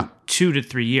think. 2 to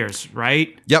 3 years,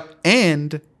 right? Yep.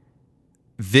 And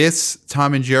this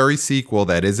Tom and Jerry sequel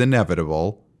that is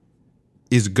inevitable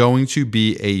is going to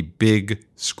be a big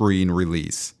screen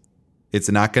release. It's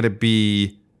not going to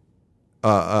be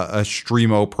a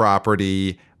Streamo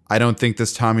property. I don't think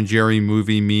this Tom and Jerry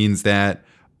movie means that,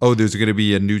 there's going to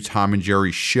be a new Tom and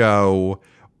Jerry show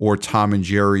or Tom and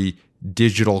Jerry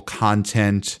digital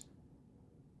content.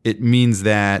 It means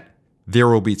that there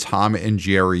will be Tom and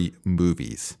Jerry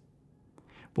movies.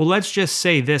 Well, let's just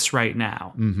say this right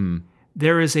now.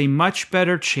 There is a much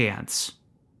better chance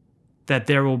that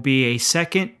there will be a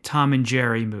second Tom and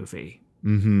Jerry movie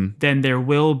than there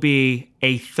will be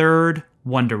a third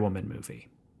Wonder Woman movie.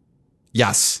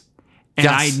 Yes. And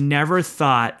I never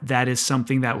thought that is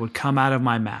something that would come out of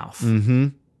my mouth.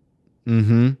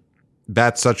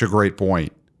 That's such a great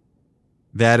point.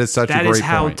 That is such a great point. That is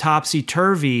how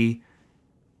topsy-turvy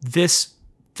this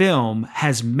film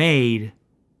has made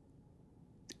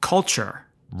culture.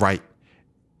 Right.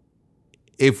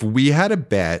 If we had a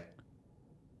bet,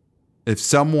 if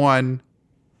someone,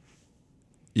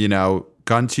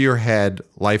 gun to your head,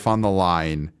 life on the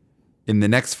line, in the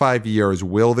next 5 years,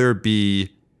 will there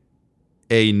be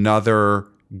another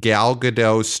Gal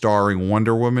Gadot starring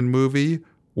Wonder Woman movie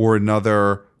or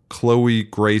another Chloe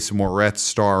Grace Moretz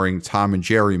starring Tom and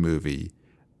Jerry movie?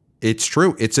 It's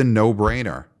true. It's a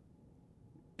no-brainer.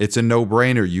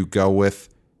 You go with,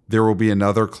 there will be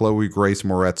another Chloe Grace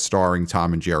Moretz starring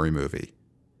Tom and Jerry movie.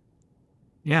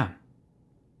 Yeah.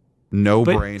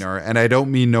 No-brainer. And I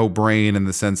don't mean no brain in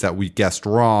the sense that we guessed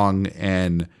wrong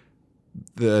and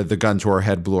the gun to our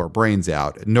head blew our brains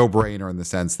out. No-brainer in the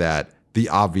sense that the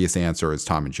obvious answer is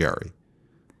Tom and Jerry.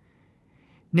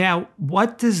 Now,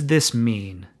 what does this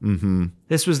mean?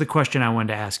 This was the question I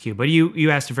wanted to ask you, but you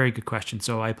asked a very good question,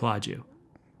 so I applaud you.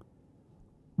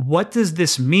 What does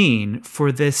this mean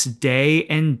for this day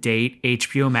and date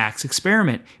HBO Max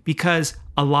experiment? Because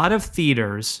a lot of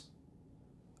theaters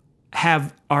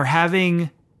are having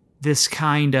this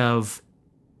kind of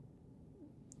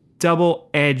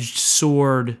double-edged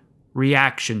sword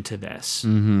reaction to this.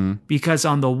 Because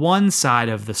on the one side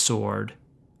of the sword,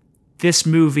 this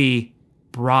movie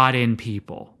brought in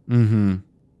people and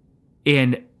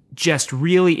just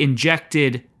really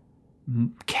injected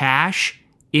cash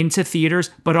into theaters,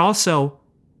 but also,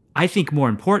 I think more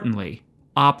importantly,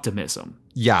 optimism.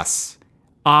 Yes.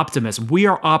 Optimism. We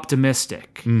are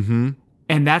optimistic.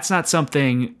 And that's not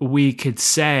something we could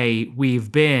say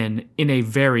we've been in a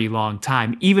very long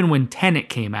time. Even when Tenet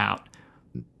came out,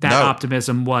 that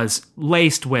optimism was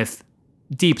laced with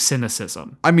deep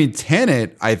cynicism. I mean,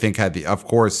 Tenet, I think, had of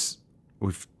course,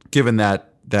 we've given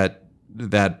that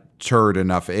turd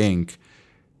enough ink.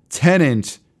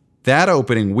 Tenet, that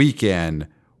opening weekend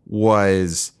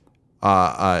was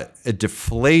a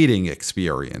deflating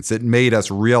experience. It made us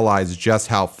realize just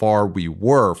how far we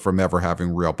were from ever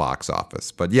having real box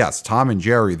office. But yes, Tom and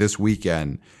Jerry this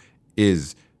weekend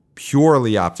is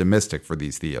purely optimistic for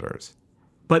these theaters.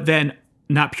 But then,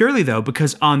 not purely though,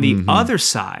 because on the other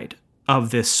side of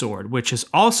this sword, which is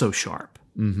also sharp,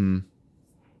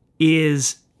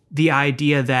 is the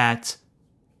idea that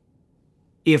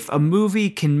if a movie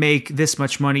can make this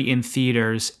much money in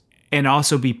theaters and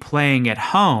also be playing at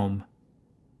home,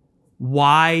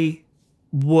 why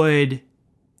would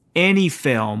any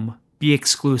film be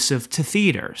exclusive to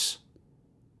theaters?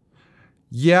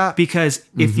 Yeah. Because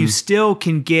if you still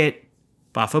can get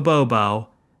Buffa Bobo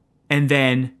and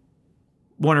then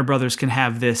Warner Brothers can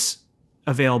have this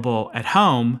available at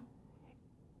home,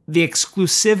 the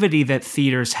exclusivity that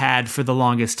theaters had for the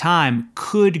longest time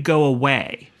could go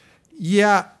away.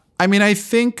 Yeah. I mean, I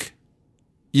think,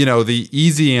 the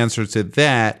easy answer to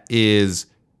that is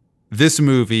this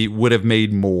movie would have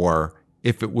made more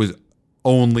if it was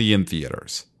only in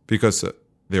theaters, because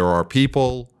there are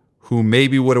people who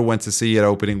maybe would have went to see it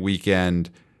opening weekend,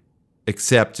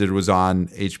 except it was on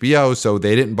HBO, so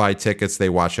they didn't buy tickets, they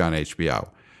watched it on HBO.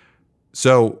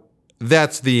 So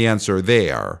that's the answer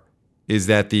there, is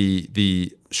that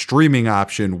the streaming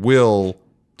option will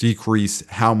decrease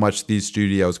how much these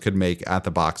studios could make at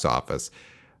the box office.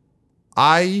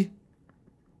 I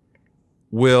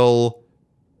will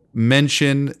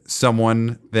mention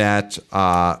someone that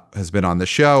has been on the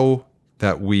show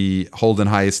that we hold in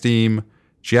high esteem,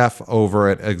 Jeff over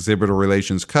at Exhibitor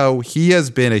Relations Co. He has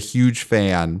been a huge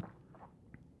fan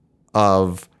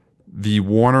of the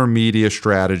Warner Media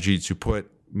strategy to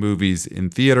put movies in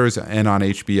theaters and on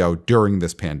HBO during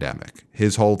this pandemic.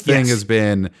 His whole thing has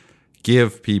been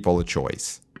give people a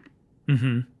choice.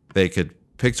 They could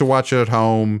pick to watch it at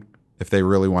home if they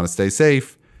really want to stay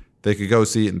safe. They could go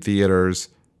see it in theaters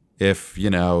if,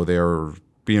 they're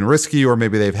being risky, or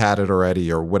maybe they've had it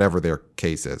already, or whatever their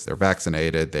case is. They're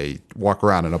vaccinated. They walk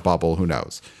around in a bubble. Who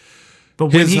knows? But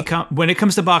when it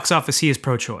comes to box office, he is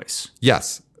pro-choice.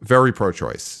 Yes, very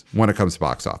pro-choice when it comes to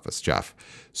box office, Jeff.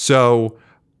 So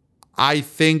I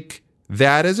think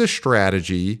that is a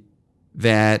strategy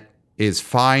that is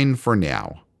fine for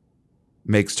now.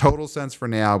 Makes total sense for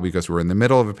now because we're in the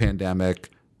middle of a pandemic.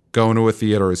 Going to a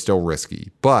theater is still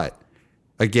risky. But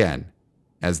again,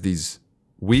 as these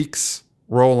weeks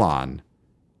roll on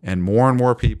and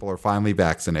more people are finally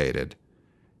vaccinated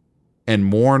and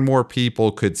more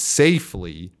people could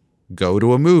safely go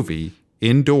to a movie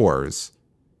indoors,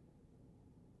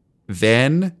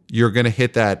 then you're going to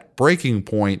hit that breaking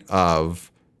point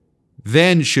of,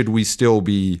 then should we still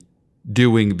be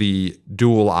doing the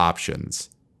dual options?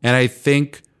 And I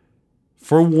think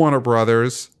for Warner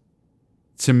Brothers,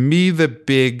 to me, the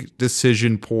big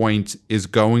decision point is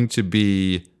going to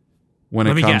be when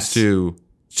it comes to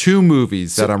two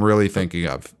movies that I'm really thinking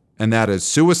of, and that is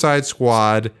Suicide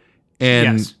Squad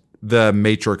and The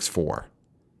Matrix 4.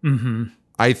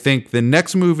 I think the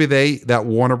next movie that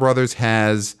Warner Brothers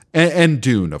has, and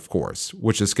Dune, of course,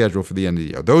 which is scheduled for the end of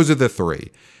the year. Those are the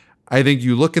three. I think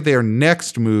you look at their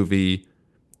next movie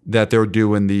that they're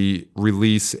doing the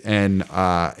release and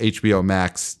HBO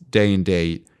Max day and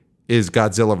date is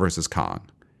Godzilla vs. Kong.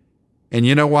 And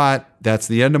you know what? That's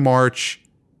the end of March.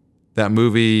 That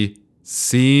movie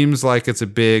seems like it's a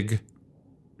big,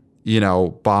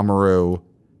 bombaroo.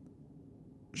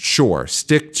 Sure,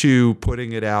 stick to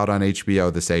putting it out on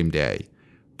HBO the same day.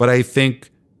 But I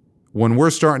think when we're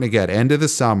starting to get end of the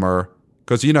summer,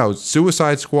 because,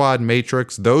 Suicide Squad,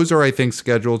 Matrix, those are, I think,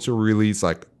 scheduled to release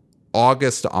like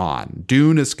August on.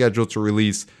 Dune is scheduled to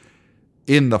release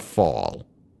in the fall.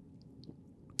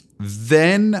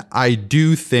 Then I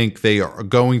do think they are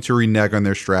going to renege on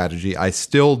their strategy. I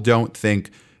still don't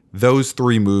think those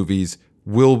three movies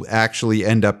will actually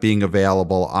end up being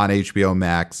available on HBO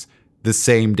Max the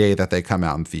same day that they come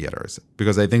out in theaters.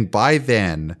 Because I think by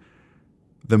then,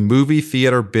 the movie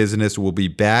theater business will be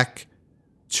back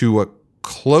to a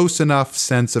close enough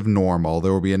sense of normal.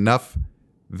 There will be enough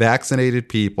vaccinated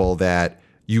people that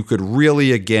you could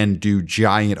really, again, do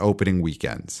giant opening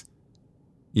weekends.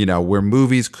 Where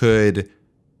movies could,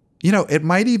 it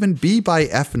might even be by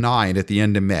F9 at the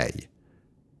end of May.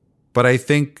 But I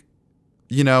think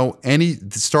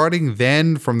starting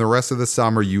then from the rest of the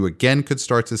summer, you again could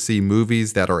start to see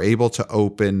movies that are able to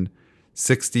open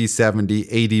 60, 70,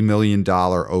 $80 million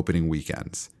opening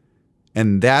weekends.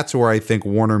 And that's where I think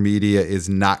Warner Media is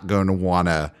not going to want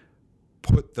to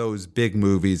put those big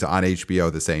movies on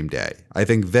HBO the same day. I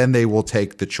think then they will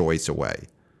take the choice away.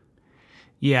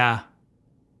 Yeah.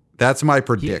 That's my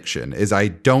prediction, is I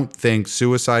don't think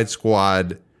Suicide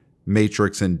Squad,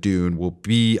 Matrix, and Dune will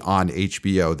be on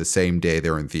HBO the same day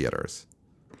they're in theaters.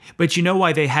 But you know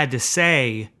why they had to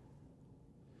say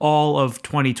all of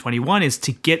 2021 is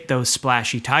to get those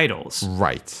splashy titles.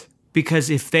 Right. Because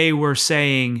if they were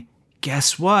saying,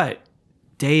 guess what?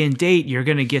 Day and date, you're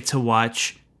going to get to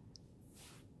watch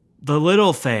The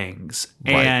Little Things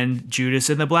and Judas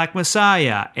and the Black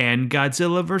Messiah and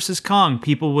Godzilla vs. Kong,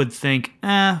 people would think,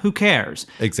 who cares?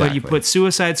 Exactly. But you put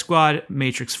Suicide Squad,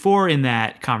 Matrix 4 in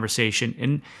that conversation,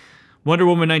 and Wonder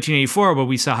Woman 1984, but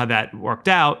we saw how that worked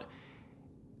out.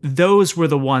 Those were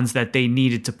the ones that they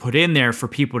needed to put in there for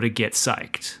people to get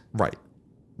psyched. Right.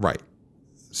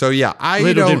 So yeah,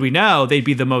 Little did we know they'd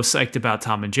be the most psyched about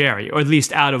Tom and Jerry, or at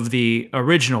least out of the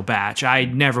original batch. I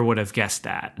never would have guessed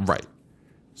that. Right.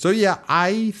 So yeah,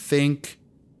 I think,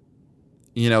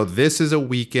 this is a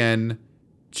weekend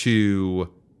to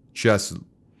just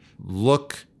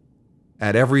look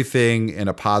at everything in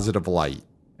a positive light.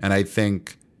 And I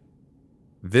think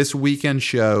this weekend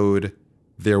showed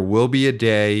there will be a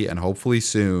day, and hopefully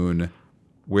soon,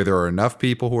 where there are enough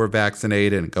people who are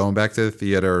vaccinated and going back to the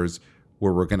theaters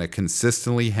where we're going to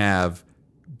consistently have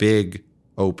big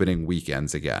opening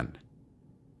weekends again.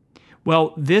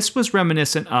 Well, this was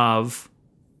reminiscent of,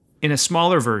 in a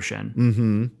smaller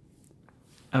version,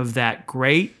 of that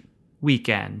great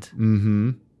weekend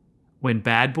when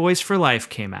Bad Boys for Life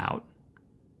came out.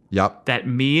 Yep. That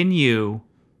me and you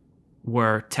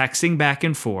were texting back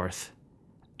and forth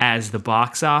as the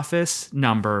box office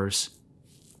numbers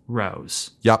rose.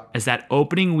 Yep. As that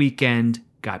opening weekend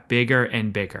got bigger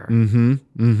and bigger.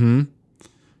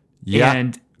 Yeah.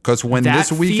 And because when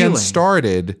this weekend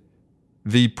started,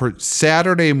 the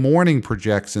Saturday morning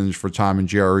projections for Tom and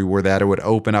Jerry were that it would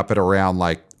open up at around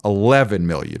like 11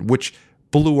 million, which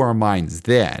blew our minds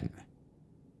then.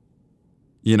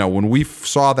 When we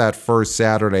saw that first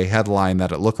Saturday headline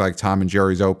that it looked like Tom and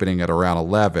Jerry's opening at around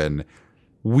 11,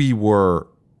 we were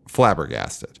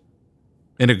flabbergasted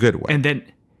in a good way. And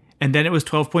then it was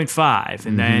 12.5,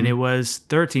 and then it was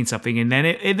 13 something, and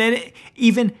then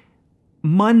even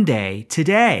Monday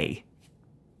today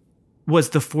was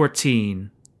the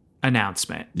 14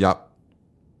 announcement. Yep.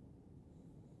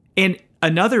 And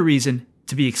another reason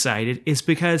to be excited is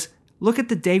because look at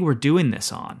the day we're doing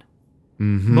this on.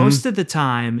 Most of the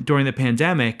time during the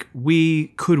pandemic, we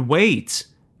could wait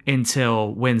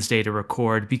until Wednesday to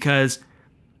record because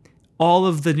all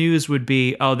of the news would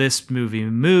be, oh, this movie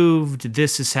moved,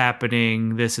 this is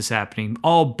happening,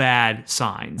 all bad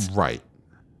signs. Right.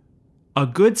 A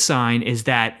good sign is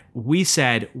that we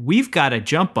said, we've got to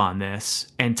jump on this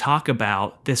and talk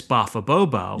about this Bafa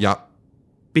Bobo. Yep.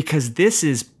 Because this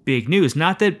is big news.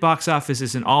 Not that box office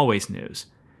isn't always news,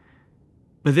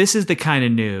 but this is the kind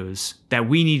of news that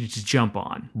we needed to jump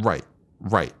on. Right.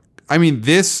 I mean,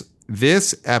 this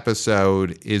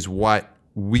episode is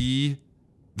the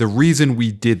reason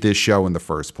we did this show in the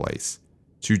first place,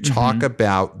 to talk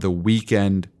about the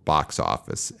weekend box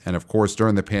office. And of course,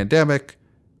 during the pandemic,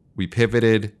 we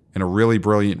pivoted in a really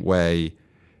brilliant way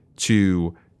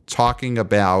to talking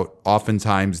about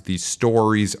oftentimes the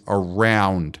stories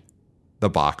around the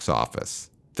box office,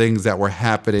 things that were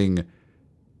happening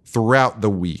throughout the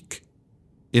week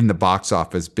in the box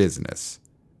office business.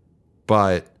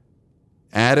 But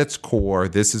at its core,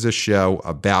 this is a show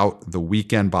about the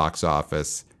weekend box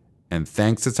office. And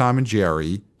thanks to Tom and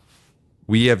Jerry,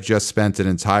 we have just spent an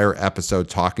entire episode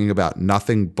talking about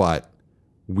nothing but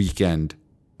weekend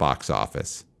box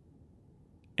office.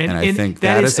 And I think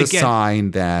that is a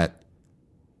sign that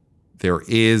there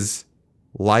is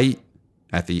light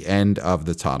at the end of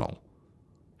the tunnel.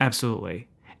 Absolutely.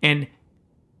 And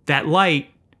that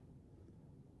light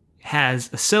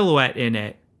has a silhouette in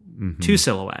it, two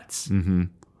silhouettes. And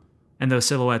those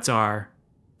silhouettes are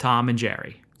Tom and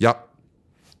Jerry. Yep.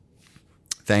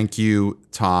 Thank you,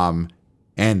 Tom,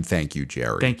 and thank you,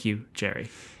 Jerry. Thank you, Jerry.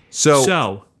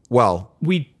 So well,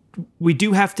 we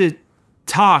do have to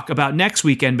talk about next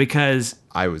weekend because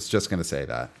I was just going to say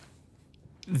that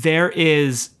there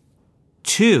is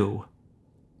 2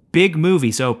 big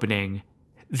movies opening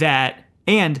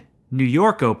and New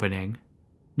York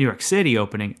City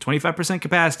opening, 25%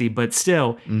 capacity, but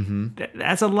still,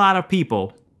 that's a lot of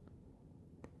people.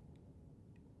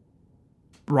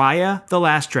 Raya the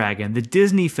Last Dragon, the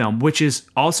Disney film, which is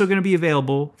also going to be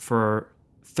available for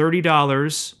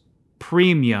 $30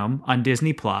 premium on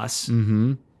Disney Plus.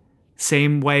 Mm-hmm.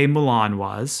 Same way Mulan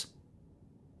was.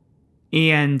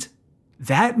 And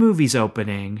that movie's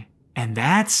opening, and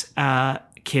that's a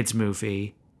kids'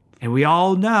 movie. And we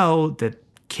all know that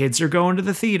kids are going to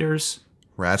the theaters.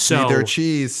 Rats So- need their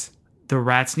cheese. The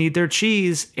rats need their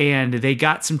cheese, and they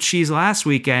got some cheese last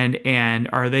weekend. And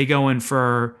are they going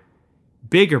for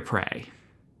bigger prey?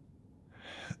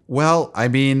 Well, I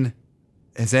mean,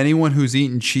 as anyone who's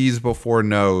eaten cheese before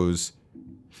knows,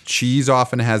 cheese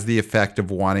often has the effect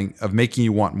of making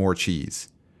you want more cheese.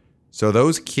 So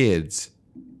those kids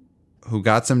who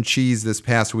got some cheese this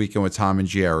past weekend with Tom and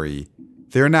Jerry,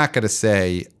 they're not going to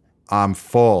say, I'm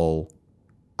full.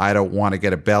 I don't want to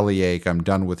get a bellyache. I'm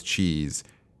done with cheese.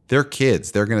 They're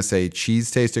kids. They're going to say,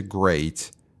 cheese tasted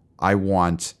great. I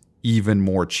want even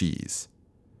more cheese.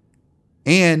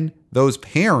 And those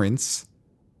parents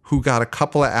who got a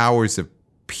couple of hours of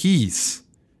peace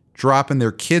dropping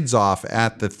their kids off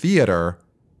at the theater,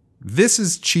 this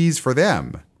is cheese for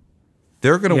them.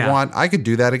 They're going to want, I could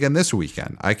do that again this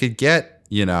weekend. I could get,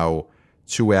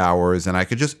 2 hours and I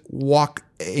could just walk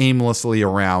aimlessly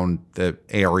around the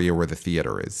area where the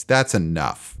theater is. That's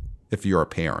enough if you're a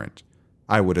parent,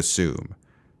 I would assume.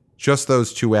 Just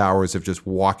those 2 hours of just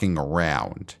walking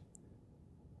around.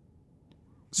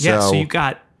 So you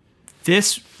got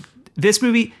this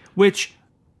movie, which,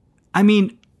 I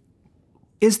mean,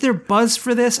 is there buzz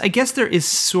for this? I guess there is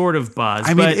sort of buzz.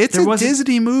 I mean, but it's a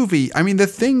Disney movie. I mean, the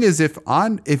thing is,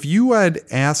 if you had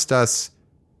asked us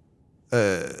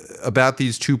about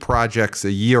these two projects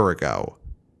a year ago,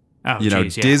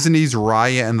 Disney's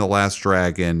Raya and the Last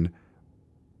Dragon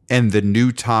and the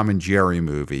new Tom and Jerry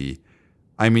movie,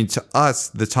 I mean, to us,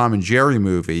 the Tom and Jerry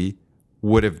movie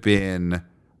would have been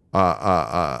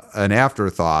an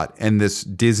afterthought, and this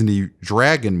Disney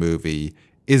Dragon movie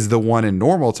is the one in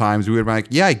normal times we would be like,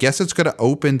 yeah, I guess it's going to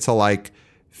open to like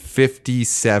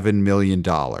 $57 million.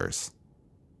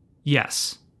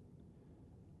 Yes.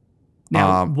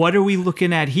 Now, what are we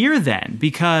looking at here then?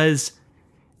 Because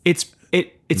it's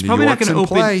probably not going to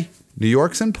open. New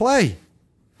York's in play.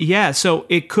 Yeah, so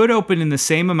it could open in the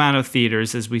same amount of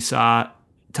theaters as we saw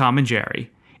Tom and Jerry.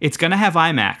 It's going to have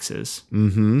IMAXs.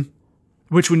 Mm-hmm.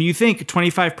 Which, when you think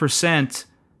 25%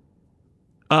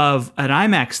 of an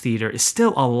IMAX theater is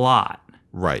still a lot.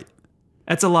 Right.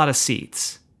 That's a lot of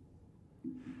seats.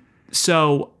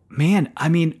 So, man, I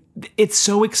mean, it's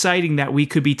so exciting that we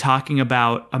could be talking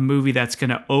about a movie that's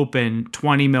going to open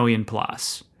 20 million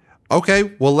plus.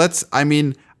 Okay, well,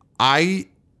 I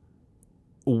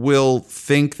will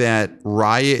think that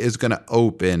Raya is going to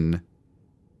open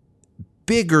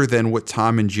bigger than what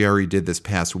Tom and Jerry did this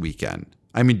past weekend.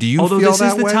 I mean, do you Although feel this that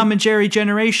is the way? Tom and Jerry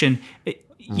generation,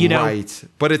 Right,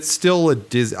 but it's still a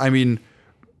Disney. I mean,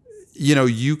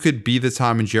 you could be the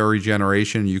Tom and Jerry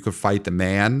generation, you could fight the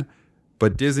man,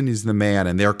 but Disney's the man,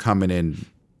 and they're coming in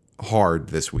hard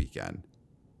this weekend.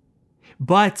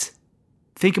 But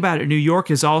think about it. New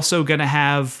York is also going to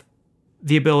have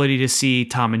the ability to see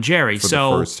Tom and Jerry. For the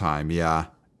first time, yeah.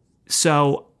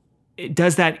 So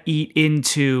does that eat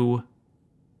into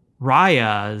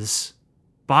Raya's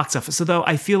box office? So though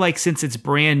I feel like since it's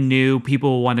brand new, people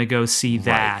will want to go see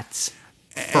that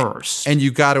first. And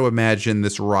you got to imagine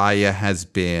this Raya has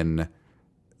been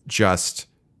just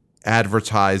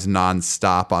advertised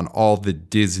nonstop on all the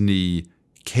Disney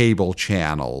cable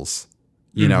channels.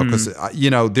 Because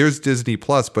there's Disney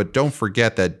Plus, but don't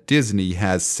forget that Disney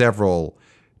has several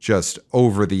just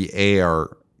over-the-air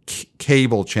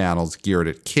cable channels geared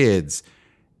at kids,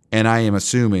 and I am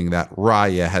assuming that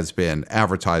Raya has been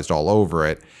advertised all over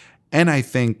it. And I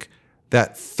think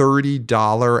that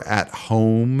 $30 at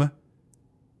home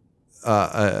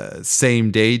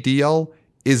same-day deal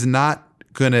is not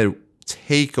going to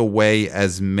take away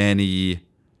as many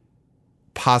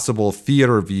possible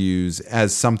theater views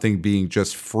as something being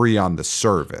just free on the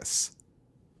service.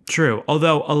 True.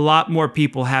 Although a lot more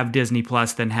people have Disney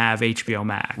Plus than have HBO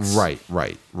Max.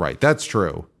 Right. That's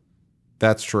true.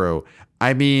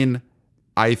 I mean,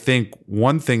 I think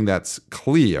one thing that's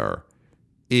clear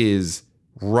is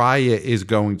Raya is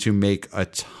going to make a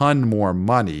ton more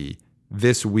money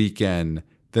this weekend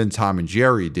than Tom and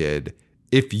Jerry did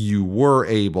if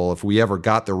we ever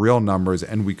got the real numbers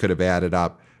and we could have added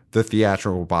up the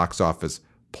theatrical box office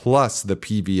plus the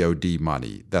PVOD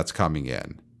money that's coming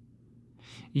in.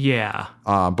 Yeah.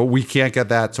 But we can't get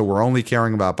that, so we're only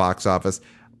caring about box office.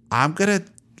 I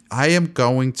am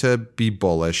going to be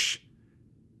bullish.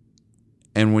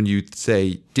 And when you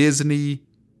say Disney,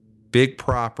 big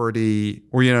property,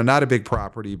 or not a big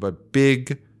property, but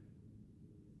big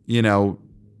you know,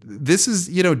 this is,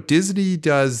 Disney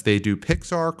they do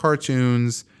Pixar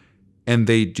cartoons and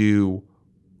they do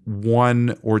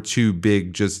 1 or 2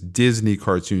 big just Disney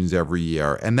cartoons every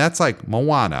year. And that's like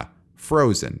Moana,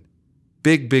 Frozen,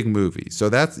 big movies. So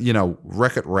that's,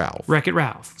 Wreck-It Ralph. Wreck-It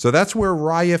Ralph. So that's where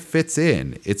Raya fits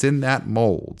in. It's in that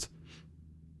mold.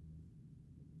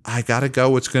 I got to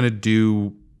go. It's going to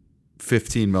do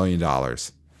 $15 million.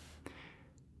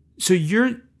 So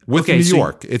you're... With New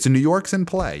York. It's New York's in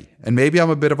play. And maybe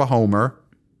I'm a bit of a homer.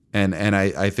 And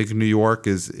I think New York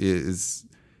is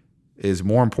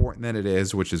more important than it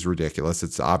is, which is ridiculous.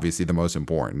 It's obviously the most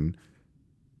important.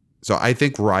 So I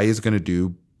think Raya is going to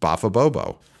do Bafa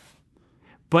Bobo.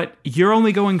 But you're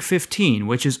only going 15,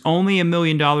 which is only $1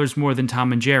 million more than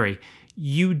Tom and Jerry.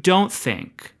 You don't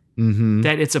think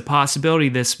that it's a possibility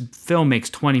this film makes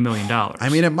 $20 million? I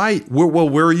mean, it might. Well,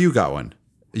 where are you going?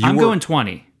 I'm going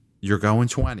 20. You're going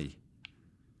 20.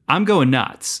 I'm going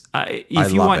nuts.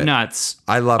 If you want nuts,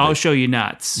 I love it. I'll show you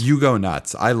nuts. You go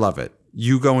nuts. I love it.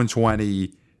 You going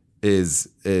 20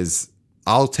 is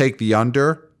I'll take the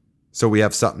under, so we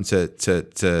have something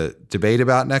to debate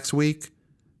about next week.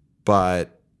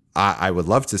 But I would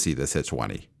love to see this hit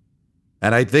 20.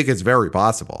 And I think it's very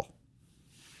possible.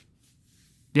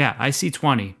 Yeah, I see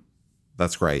 20.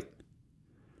 That's great.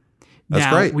 That's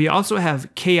now, great. We also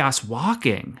have Chaos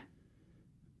Walking.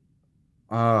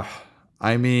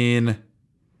 I mean,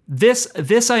 this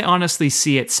I honestly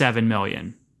see at 7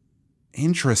 million.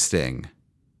 Interesting.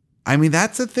 I mean,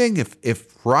 that's the thing.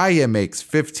 If Raya makes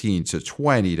 15 to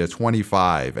 20 to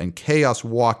 25 and Chaos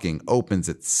Walking opens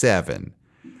at 7,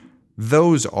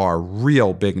 those are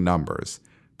real big numbers.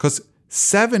 Because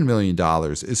 $7 million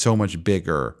is so much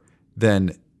bigger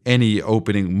than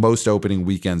most opening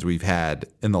weekends we've had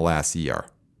in the last year.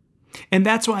 And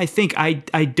that's why I think I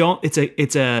don't.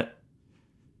 It's a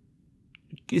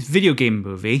video game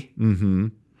movie. Mm-hmm.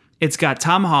 It's got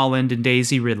Tom Holland and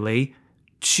Daisy Ridley,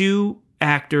 2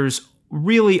 actors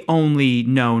really only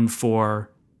known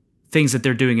for things that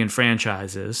they're doing in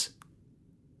franchises.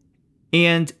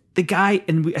 And the guy,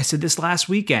 and I said this last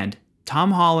weekend,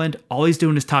 Tom Holland, all he's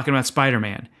doing is talking about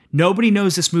Spider-Man. Nobody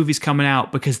knows this movie's coming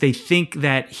out because they think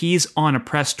that he's on a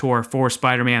press tour for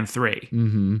Spider-Man 3.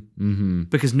 Mm-hmm. Mm-hmm.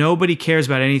 Because nobody cares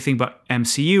about anything but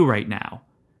MCU right now,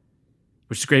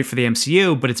 which is great for the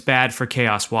MCU, but it's bad for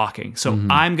Chaos Walking. So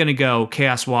I'm going to go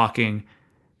Chaos Walking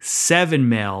 7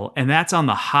 mil, and that's on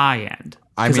the high end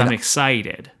because I'm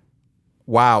excited.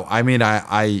 Wow. I mean,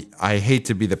 I hate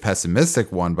to be the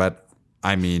pessimistic one, but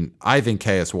I mean, I think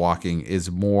Chaos Walking is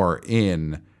more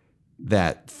in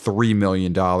that $3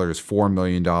 million, $4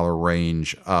 million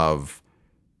range of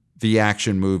the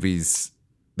action movies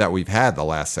that we've had the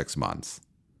last 6 months.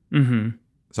 Mm-hmm.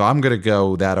 So I'm going to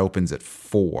go that opens at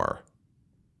 4.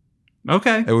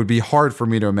 Okay. It would be hard for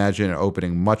me to imagine it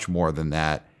opening much more than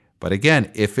that. But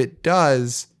again, if it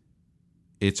does,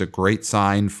 it's a great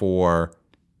sign for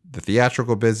the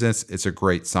theatrical business. It's a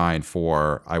great sign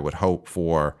for, I would hope,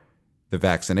 for the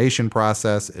vaccination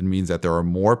process. It means that there are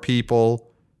more people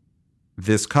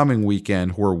this coming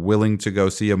weekend who are willing to go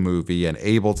see a movie and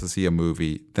able to see a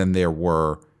movie than there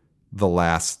were the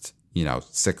last,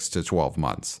 6 to 12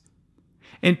 months.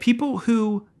 And people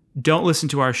who don't listen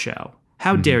to our show,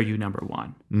 how dare you, number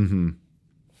one? Mm-hmm.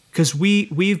 Because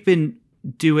we've been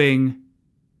doing,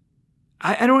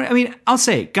 I'll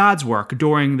say it, God's work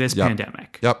during this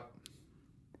pandemic. Yep.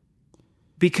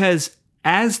 Because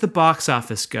as the box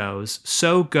office goes,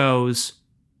 so goes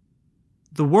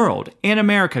the world and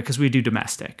America, because we do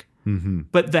domestic. Mm-hmm.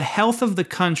 But the health of the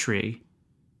country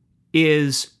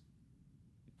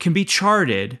can be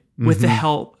charted with the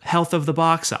health of the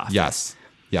box office. Yes.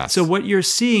 Yes. So what you're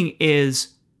seeing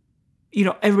is,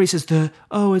 everybody says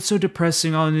it's so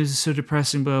depressing. Oh, this is so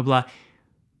depressing, blah, blah, blah.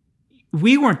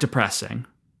 We weren't depressing.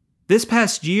 This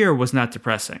past year was not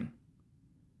depressing.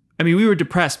 I mean, we were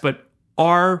depressed, but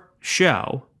our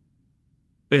show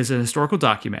is a historical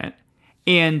document,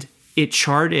 and it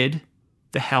charted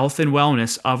the health and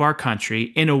wellness of our country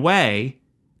in a way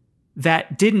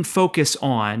that didn't focus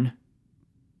on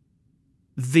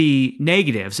the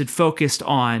negatives. It focused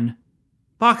on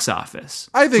box office.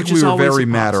 I think we were very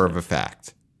matter of of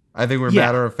fact.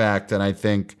 Matter of fact, and I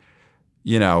think,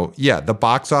 the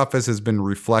box office has been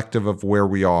reflective of where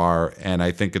we are, and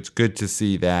I think it's good to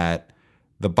see that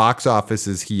the box office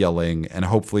is healing, and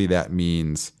hopefully that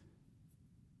means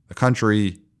the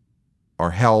country,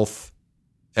 our health,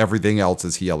 everything else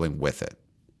is healing with it.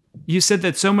 You said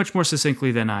that so much more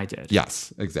succinctly than I did.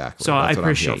 Yes, exactly. So I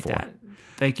appreciate that.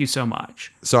 Thank you so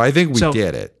much. So I think we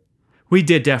did it. We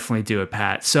did definitely do it,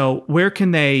 Pat. So where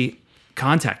can they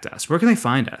contact us? Where can they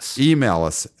find us? Email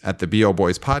us at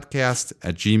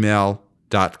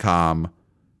theboboyspodcast@gmail.com.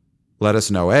 Let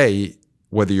us know, A,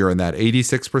 whether you're in that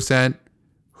 86%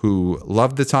 who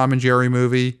loved the Tom and Jerry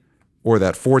movie or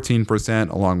that 14%,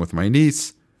 along with my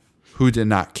niece, who did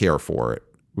not care for it.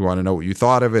 We want to know what you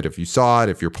thought of it, if you saw it,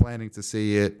 if you're planning to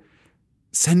see it.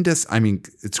 Send us, I mean,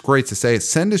 it's great to say,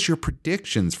 send us your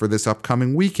predictions for this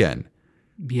upcoming weekend.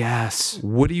 Yes.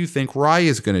 What do you think Raya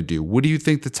is going to do? What do you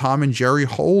think the Tom and Jerry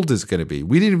hold is going to be?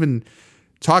 We didn't even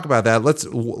talk about that.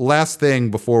 Last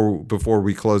thing before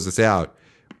we close this out.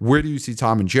 Where do you see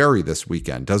Tom and Jerry this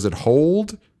weekend? Does it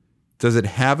hold? Does it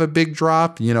have a big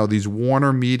drop? You know, these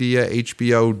Warner Media,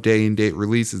 HBO day and date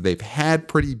releases, they've had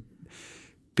pretty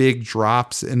big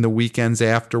drops in the weekends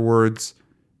afterwards.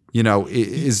 You know,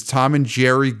 is Tom and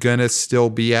Jerry going to still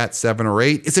be at 7 or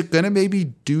 8? Is it going to maybe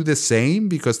do the same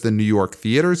because the New York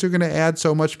theaters are going to add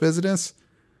so much business?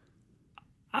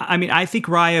 I mean, I think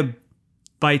Raya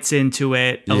bites into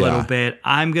it a little bit.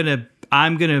 I'm going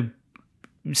to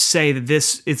say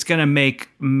that it's going to make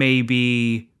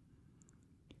maybe,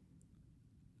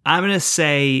 I'm going to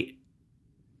say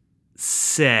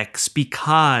 6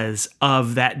 because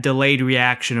of that delayed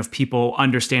reaction of people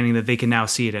understanding that they can now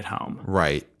see it at home.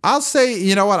 Right. I'll say,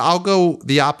 you know what? I'll go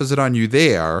the opposite on you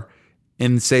there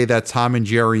and say that Tom and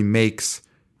Jerry makes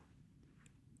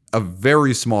a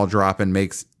very small drop and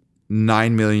makes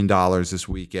 $9 million this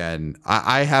weekend.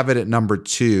 I have it at number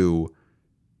 2,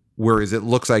 whereas it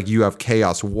looks like you have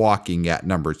Chaos Walking at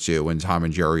number 2 and Tom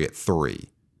and Jerry at 3.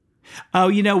 Oh,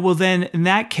 you know, well then in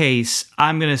that case,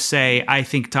 I'm going to say I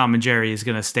think Tom and Jerry is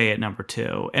going to stay at number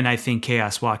 2 and I think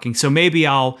Chaos Walking. So maybe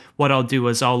what I'll do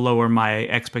is I'll lower my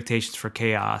expectations for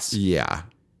Chaos. Yeah.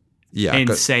 Yeah. And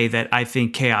say that I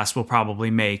think Chaos will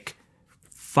probably make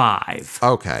 5.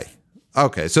 Okay.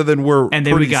 So then and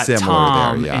then we got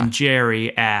Tom there, and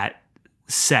Jerry at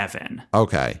 7.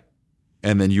 Okay.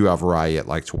 And then you have Raya at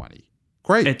like 20.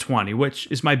 Great. At 20,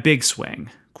 which is my big swing.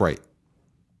 Great.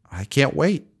 I can't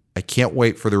wait. I can't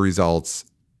wait for the results.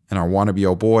 And our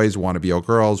wannabe-o boys, wannabe-o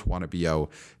girls, wannabe-o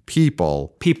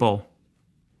people.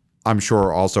 I'm sure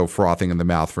are also frothing in the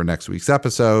mouth for next week's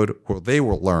episode, where they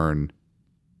will learn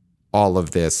all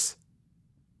of this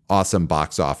awesome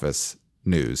box office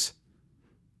news.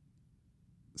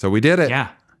 So we did it.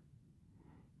 Yeah.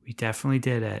 We definitely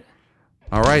did it.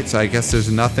 All right. So I guess there's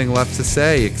nothing left to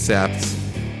say except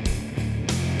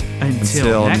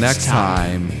until next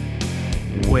time.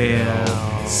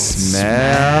 We'll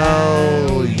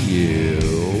smell you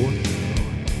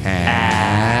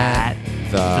at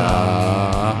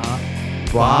the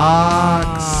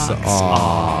box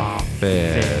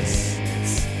office.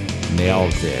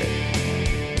 Nailed it.